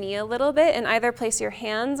bend the knee a little bit and either place your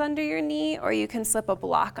hands under your knee or you can slip a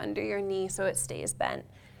block under your knee so it stays bent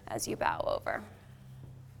as you bow over.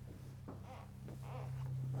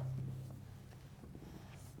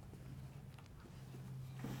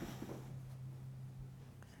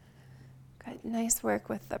 Good, nice work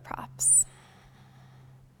with the props.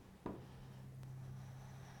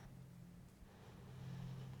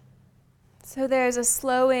 So there's a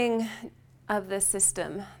slowing of the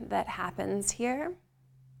system that happens here.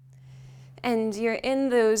 And you're in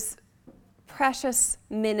those precious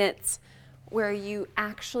minutes where you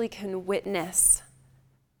actually can witness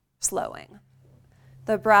slowing.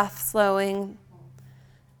 The breath slowing,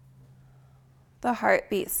 the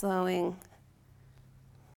heartbeat slowing.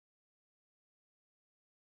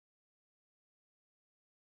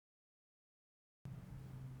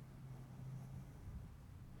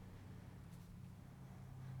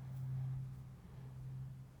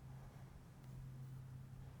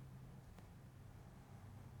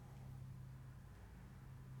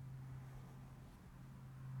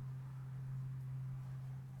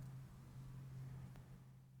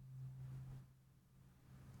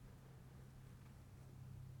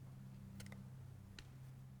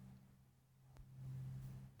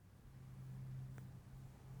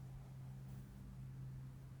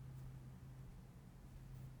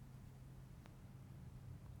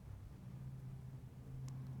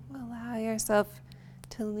 Allow yourself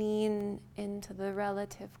to lean into the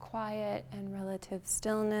relative quiet and relative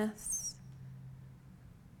stillness.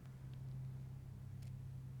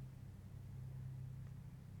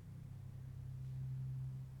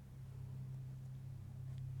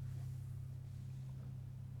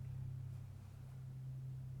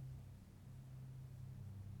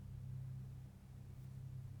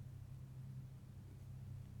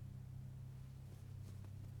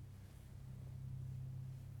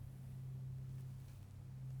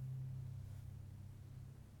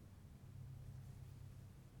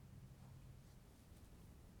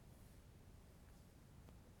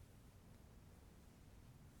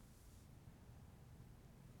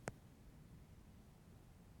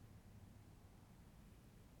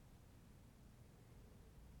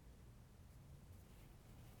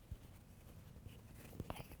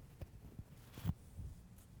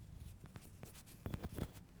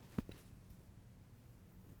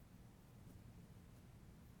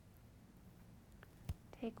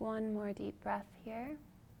 Take one more deep breath here.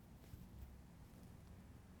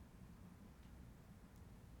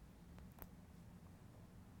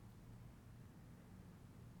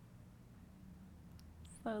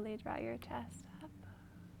 Slowly draw your chest up.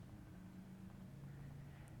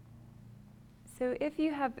 So if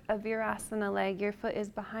you have a Virasana leg, your foot is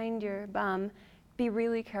behind your bum, be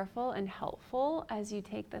really careful and helpful as you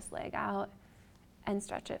take this leg out and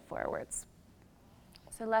stretch it forwards.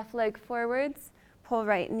 So left leg forwards, pull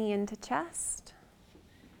right knee into chest.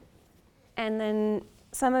 And then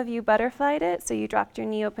some of you butterflied it, so you dropped your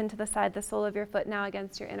knee open to the side, the sole of your foot now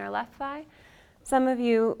against your inner left thigh. Some of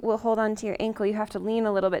you will hold on to your ankle. You have to lean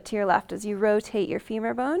a little bit to your left as you rotate your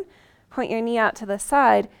femur bone. Point your knee out to the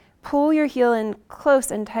side. Pull your heel in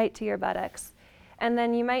close and tight to your buttocks. And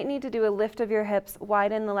then you might need to do a lift of your hips,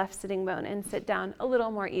 widen the left sitting bone, and sit down a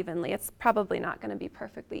little more evenly. It's probably not going to be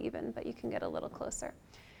perfectly even, but you can get a little closer.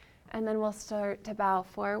 And then we'll start to bow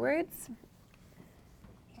forwards.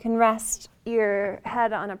 You can rest your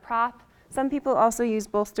head on a prop. Some people also use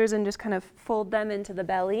bolsters and just kind of fold them into the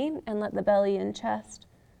belly and let the belly and chest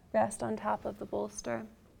rest on top of the bolster.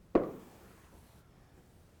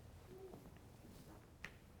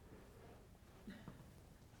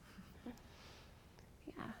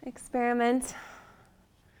 Yeah, experiment,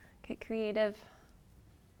 get creative.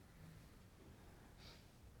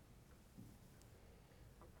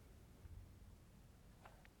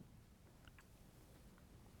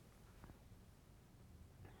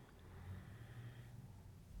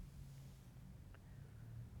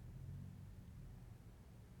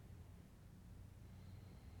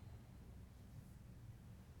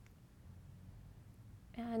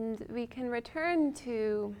 And we can return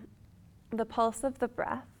to the pulse of the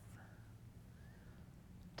breath,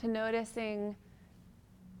 to noticing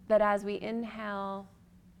that as we inhale,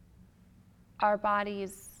 our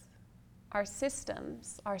bodies, our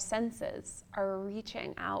systems, our senses are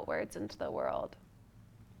reaching outwards into the world.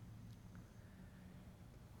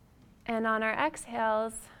 And on our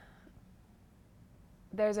exhales,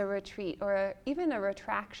 there's a retreat or even a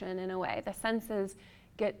retraction in a way. The senses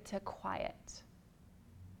get to quiet.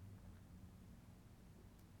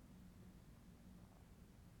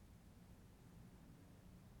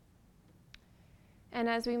 And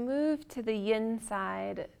as we move to the yin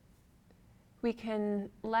side, we can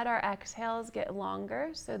let our exhales get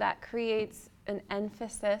longer, so that creates an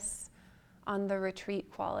emphasis on the retreat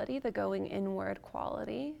quality, the going inward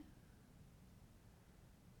quality.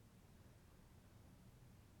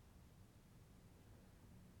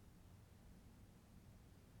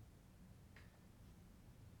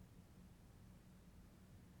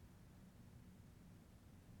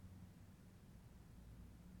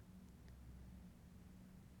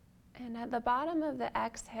 And at the bottom of the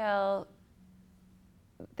exhale,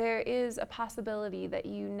 there is a possibility that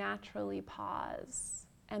you naturally pause,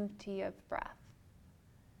 empty of breath.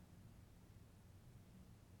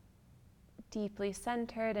 Deeply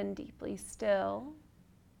centered and deeply still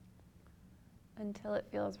until it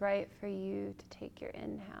feels right for you to take your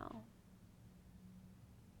inhale.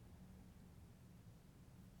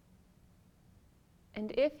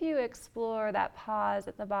 And if you explore that pause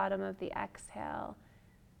at the bottom of the exhale,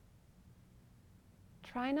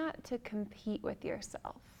 try not to compete with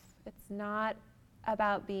yourself. It's not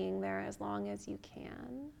about being there as long as you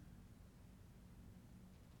can.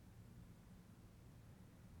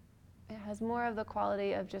 It has more of the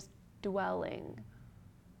quality of just dwelling.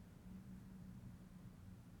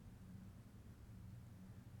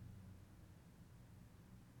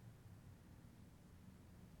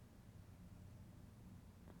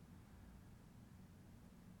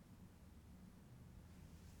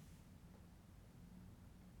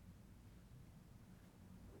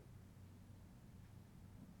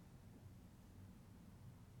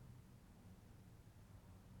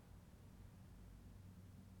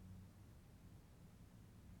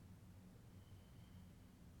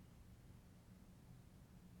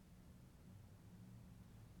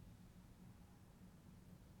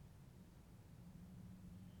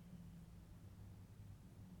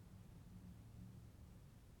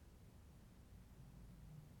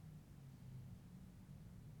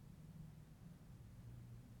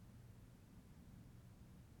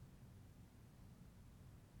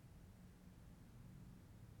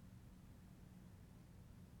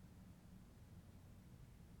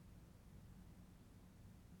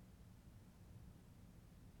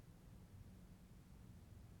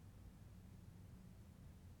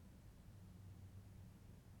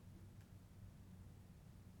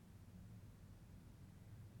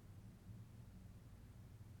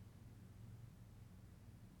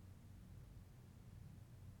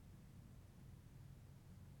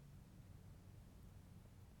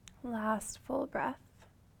 Last full breath.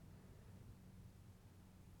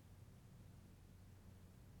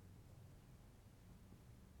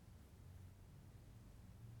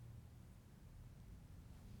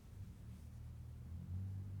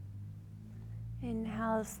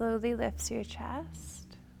 Inhale slowly lifts your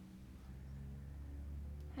chest.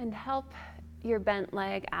 And help your bent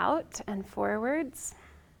leg out and forwards.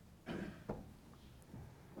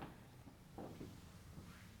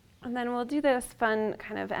 And then we'll do this fun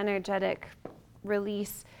kind of energetic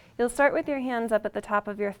release. You'll start with your hands up at the top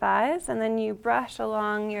of your thighs, and then you brush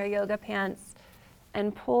along your yoga pants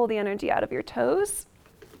and pull the energy out of your toes.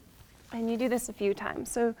 And you do this a few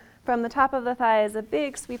times. So from the top of the thighs, a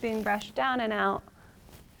big sweeping brush down and out.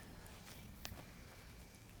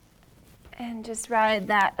 And just ride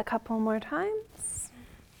that a couple more times.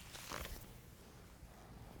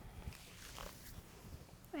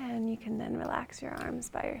 And you can then relax your arms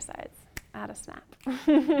by your sides. Add a snap.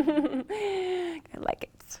 I like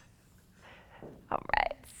it. All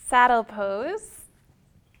right, saddle pose.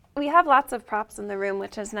 We have lots of props in the room,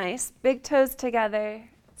 which is nice. Big toes together,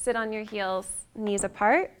 sit on your heels, knees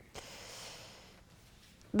apart.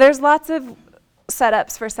 There's lots of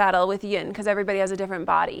setups for saddle with yin because everybody has a different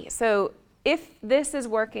body. So if this is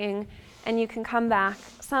working and you can come back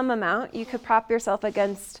some amount, you could prop yourself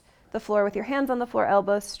against the floor with your hands on the floor,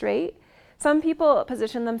 elbows straight. Some people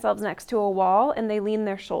position themselves next to a wall and they lean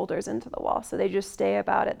their shoulders into the wall, so they just stay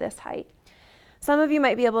about at this height. Some of you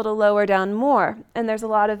might be able to lower down more, and there's a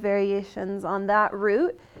lot of variations on that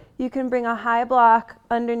route. You can bring a high block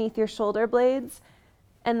underneath your shoulder blades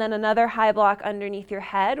and then another high block underneath your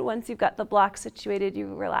head. Once you've got the block situated,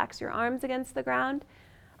 you relax your arms against the ground.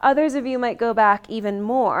 Others of you might go back even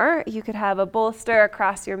more. You could have a bolster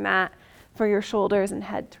across your mat for your shoulders and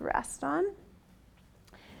head to rest on.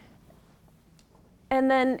 And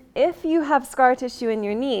then if you have scar tissue in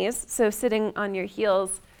your knees, so sitting on your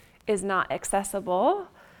heels is not accessible,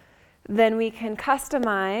 then we can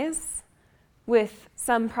customize with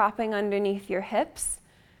some propping underneath your hips,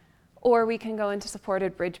 or we can go into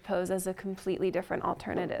supported bridge pose as a completely different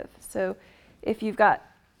alternative. So if you've got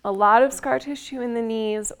a lot of scar tissue in the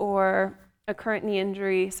knees or a current knee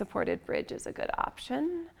injury, supported bridge is a good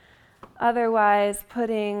option. Otherwise,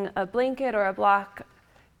 putting a blanket or a block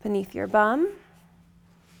beneath your bum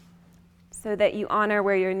so that you honor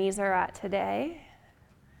where your knees are at today.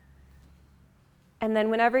 And then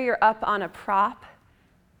whenever you're up on a prop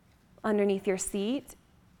underneath your seat,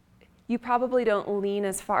 you probably don't lean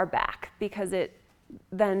as far back because it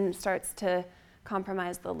then starts to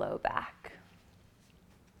compromise the low back.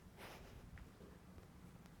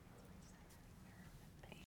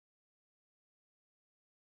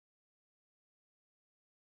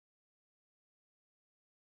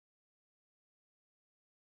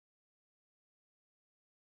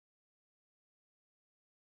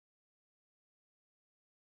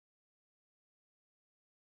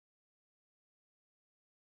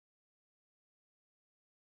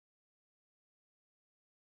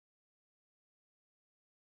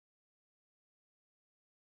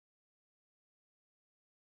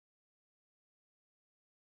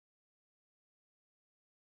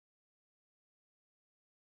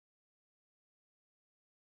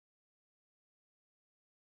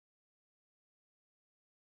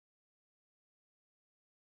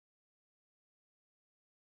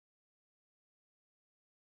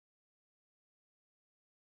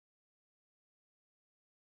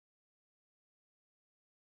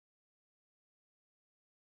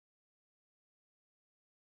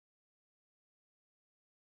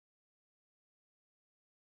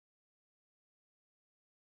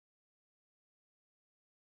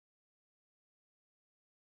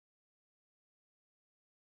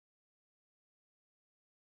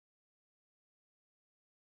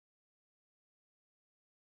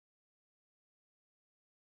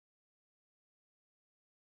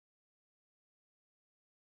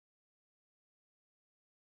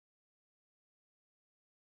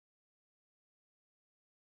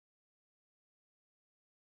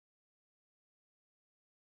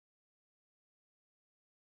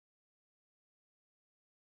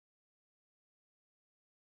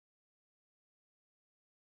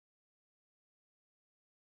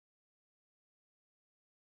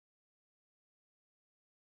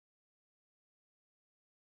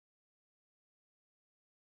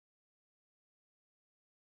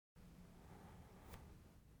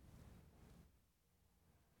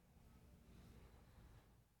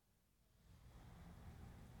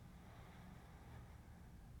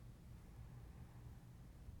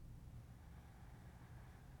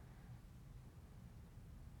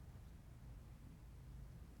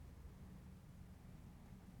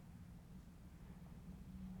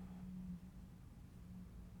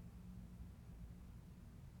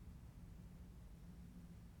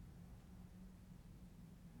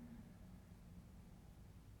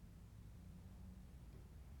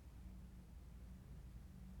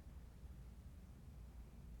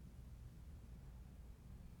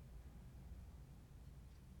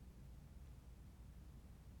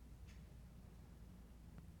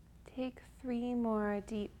 take 3 more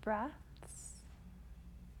deep breaths.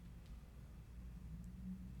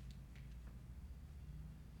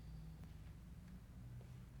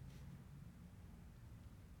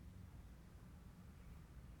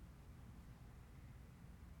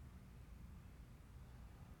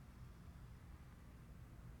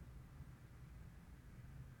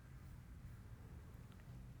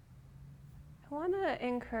 I want to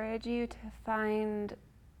encourage you to find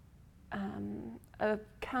a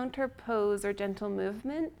counter pose or gentle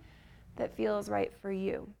movement that feels right for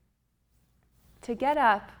you. To get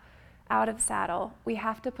up out of saddle, we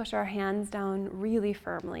have to push our hands down really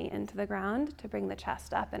firmly into the ground to bring the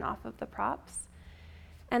chest up and off of the props.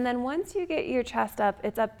 And then once you get your chest up,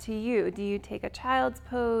 it's up to you. Do you take a child's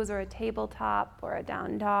pose or a tabletop or a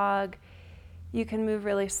down dog? You can move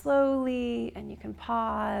really slowly and you can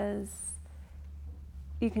pause.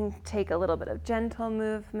 You can take a little bit of gentle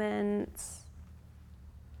movement.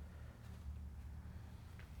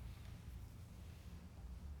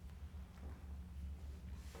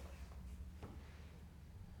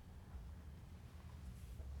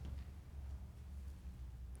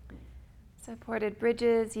 Supported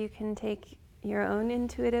bridges, you can take your own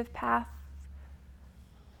intuitive path.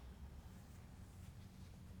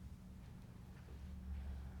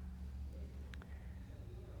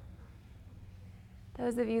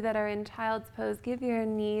 Those of you that are in child's pose, give your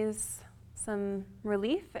knees some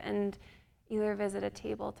relief and either visit a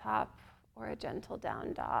tabletop or a gentle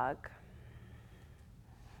down dog.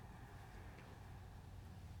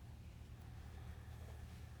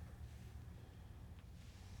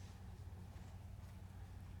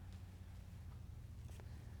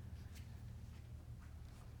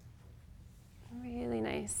 Really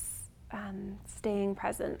nice staying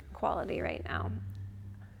present quality right now.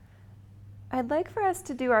 I'd like for us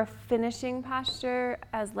to do our finishing posture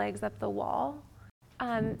as legs up the wall.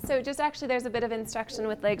 So just actually there's a bit of instruction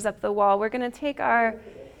with legs up the wall. We're going to take our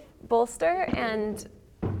bolster and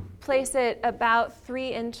place it about 3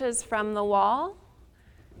 inches from the wall.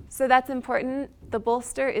 So that's important. The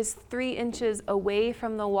bolster is 3 inches away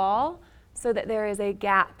from the wall so that there is a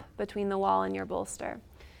gap between the wall and your bolster.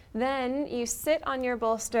 Then you sit on your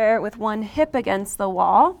bolster with one hip against the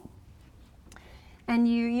wall, and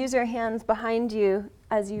you use your hands behind you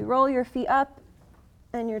as you roll your feet up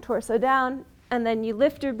and your torso down, and then you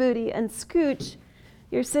lift your booty and scooch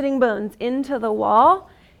your sitting bones into the wall.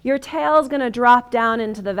 Your tail is going to drop down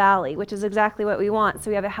into the valley, which is exactly what we want.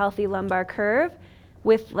 So we have a healthy lumbar curve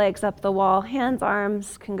with legs up the wall. Hands,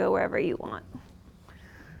 arms can go wherever you want.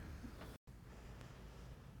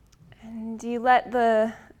 And you let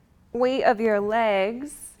the weight of your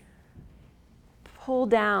legs pull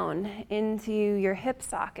down into your hip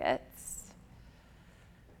sockets.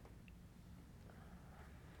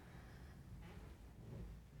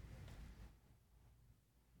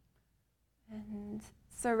 And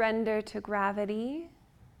surrender to gravity.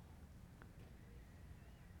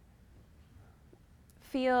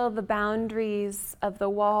 Feel the boundaries of the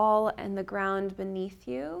wall and the ground beneath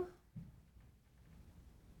you.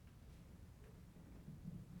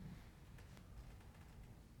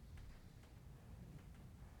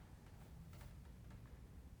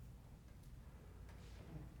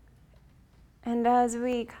 And as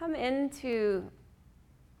we come into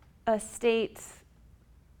a state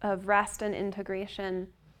of rest and integration,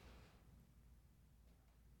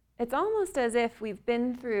 it's almost as if we've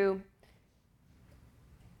been through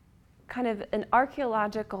kind of an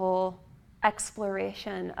archaeological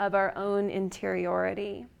exploration of our own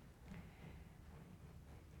interiority.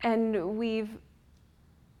 And we've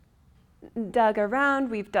dug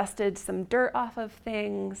around, we've dusted some dirt off of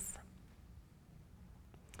things.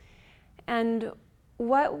 And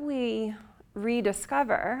what we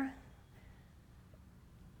rediscover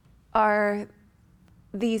are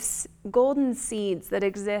these golden seeds that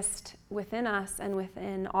exist within us and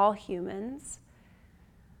within all humans.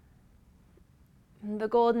 The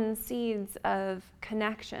golden seeds of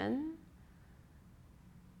connection,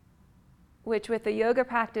 which with the yoga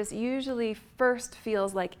practice usually first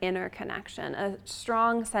feels like inner connection, a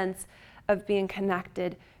strong sense of being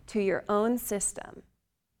connected to your own system.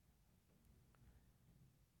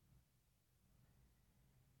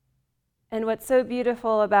 And what's so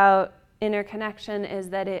beautiful about inner connection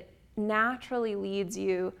is that it naturally leads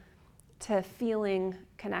you to feeling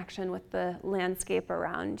connection with the landscape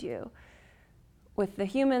around you, with the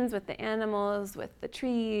humans, with the animals, with the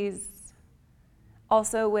trees,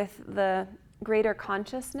 also with the greater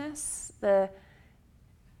consciousness, the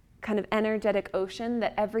kind of energetic ocean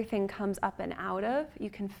that everything comes up and out of. You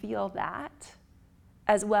can feel that.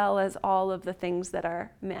 as well as all of the things that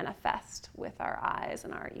are manifest with our eyes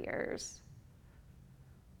and our ears.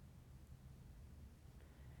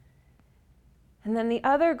 And then the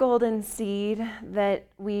other golden seed that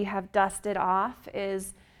we have dusted off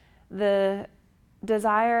is the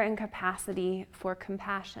desire and capacity for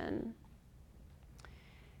compassion.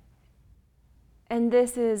 And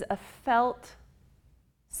this is a felt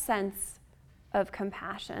sense of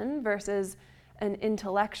compassion versus an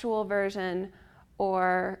intellectual version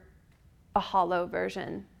or a hollow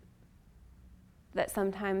version that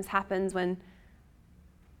sometimes happens when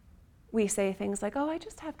we say things like, oh, I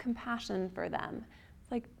just have compassion for them.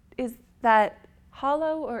 Like, is that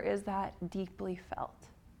hollow or is that deeply felt?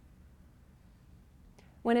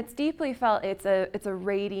 When it's deeply felt, it's a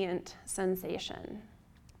radiant sensation.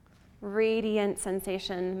 Radiant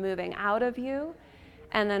sensation moving out of you,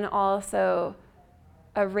 and then also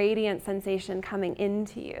a radiant sensation coming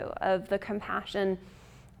into you of the compassion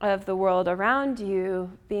of the world around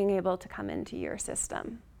you being able to come into your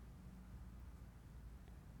system.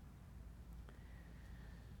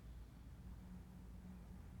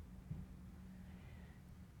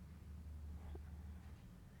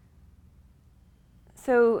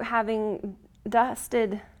 So having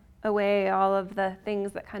dusted away all of the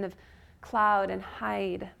things that kind of cloud and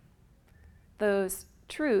hide those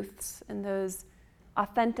truths and those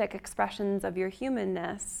authentic expressions of your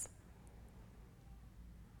humanness,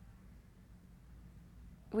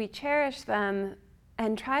 we cherish them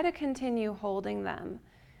and try to continue holding them.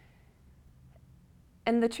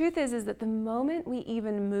 And the truth is that the moment we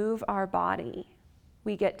even move our body,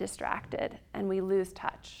 we get distracted and we lose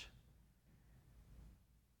touch.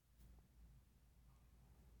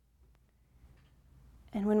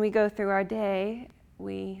 And when we go through our day,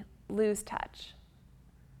 we lose touch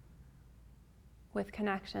with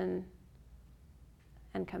connection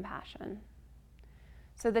and compassion.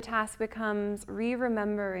 So the task becomes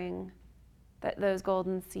re-remembering that those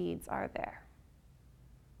golden seeds are there.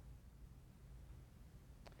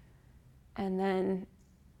 And then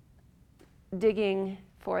digging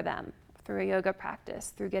for them through a yoga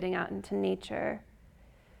practice, through getting out into nature,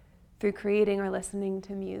 through creating or listening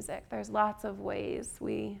to music. There's lots of ways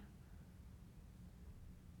we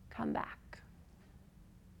come back.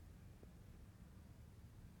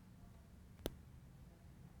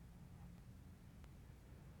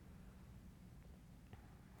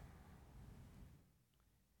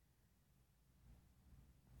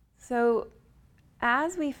 So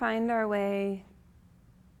as we find our way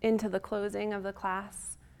into the closing of the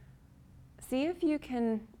class, see if you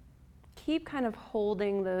can keep kind of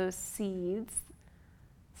holding those seeds,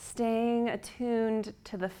 staying attuned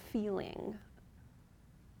to the feeling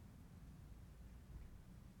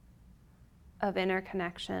of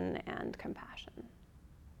interconnection and compassion.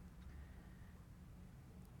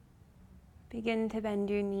 Begin to bend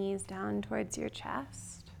your knees down towards your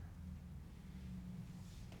chest.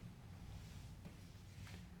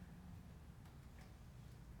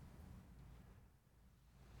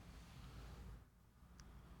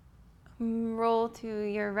 Roll to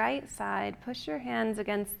your right side, push your hands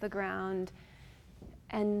against the ground,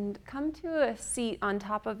 and come to a seat on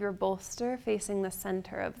top of your bolster facing the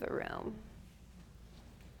center of the room.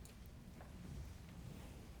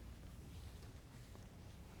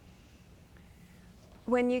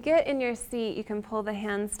 When you get in your seat, you can pull the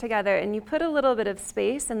hands together and you put a little bit of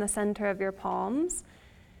space in the center of your palms,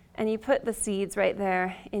 and you put the seeds right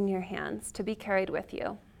there in your hands to be carried with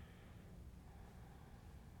you.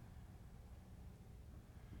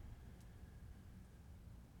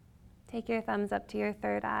 Take your thumbs up to your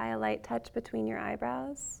third eye, a light touch between your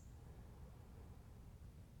eyebrows.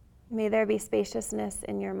 May there be spaciousness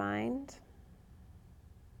in your mind.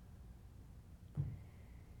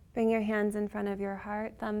 Bring your hands in front of your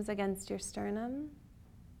heart, thumbs against your sternum.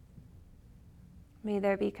 May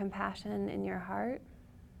there be compassion in your heart.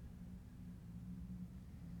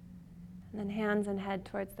 And then hands and head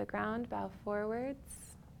towards the ground, bow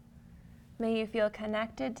forwards. May you feel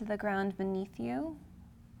connected to the ground beneath you.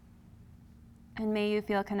 And may you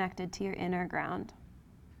feel connected to your inner ground.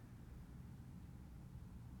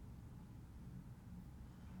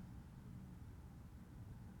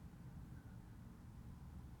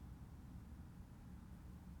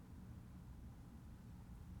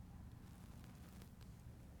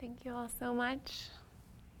 Thank you all so much.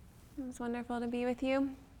 It was wonderful to be with you.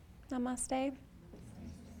 Namaste.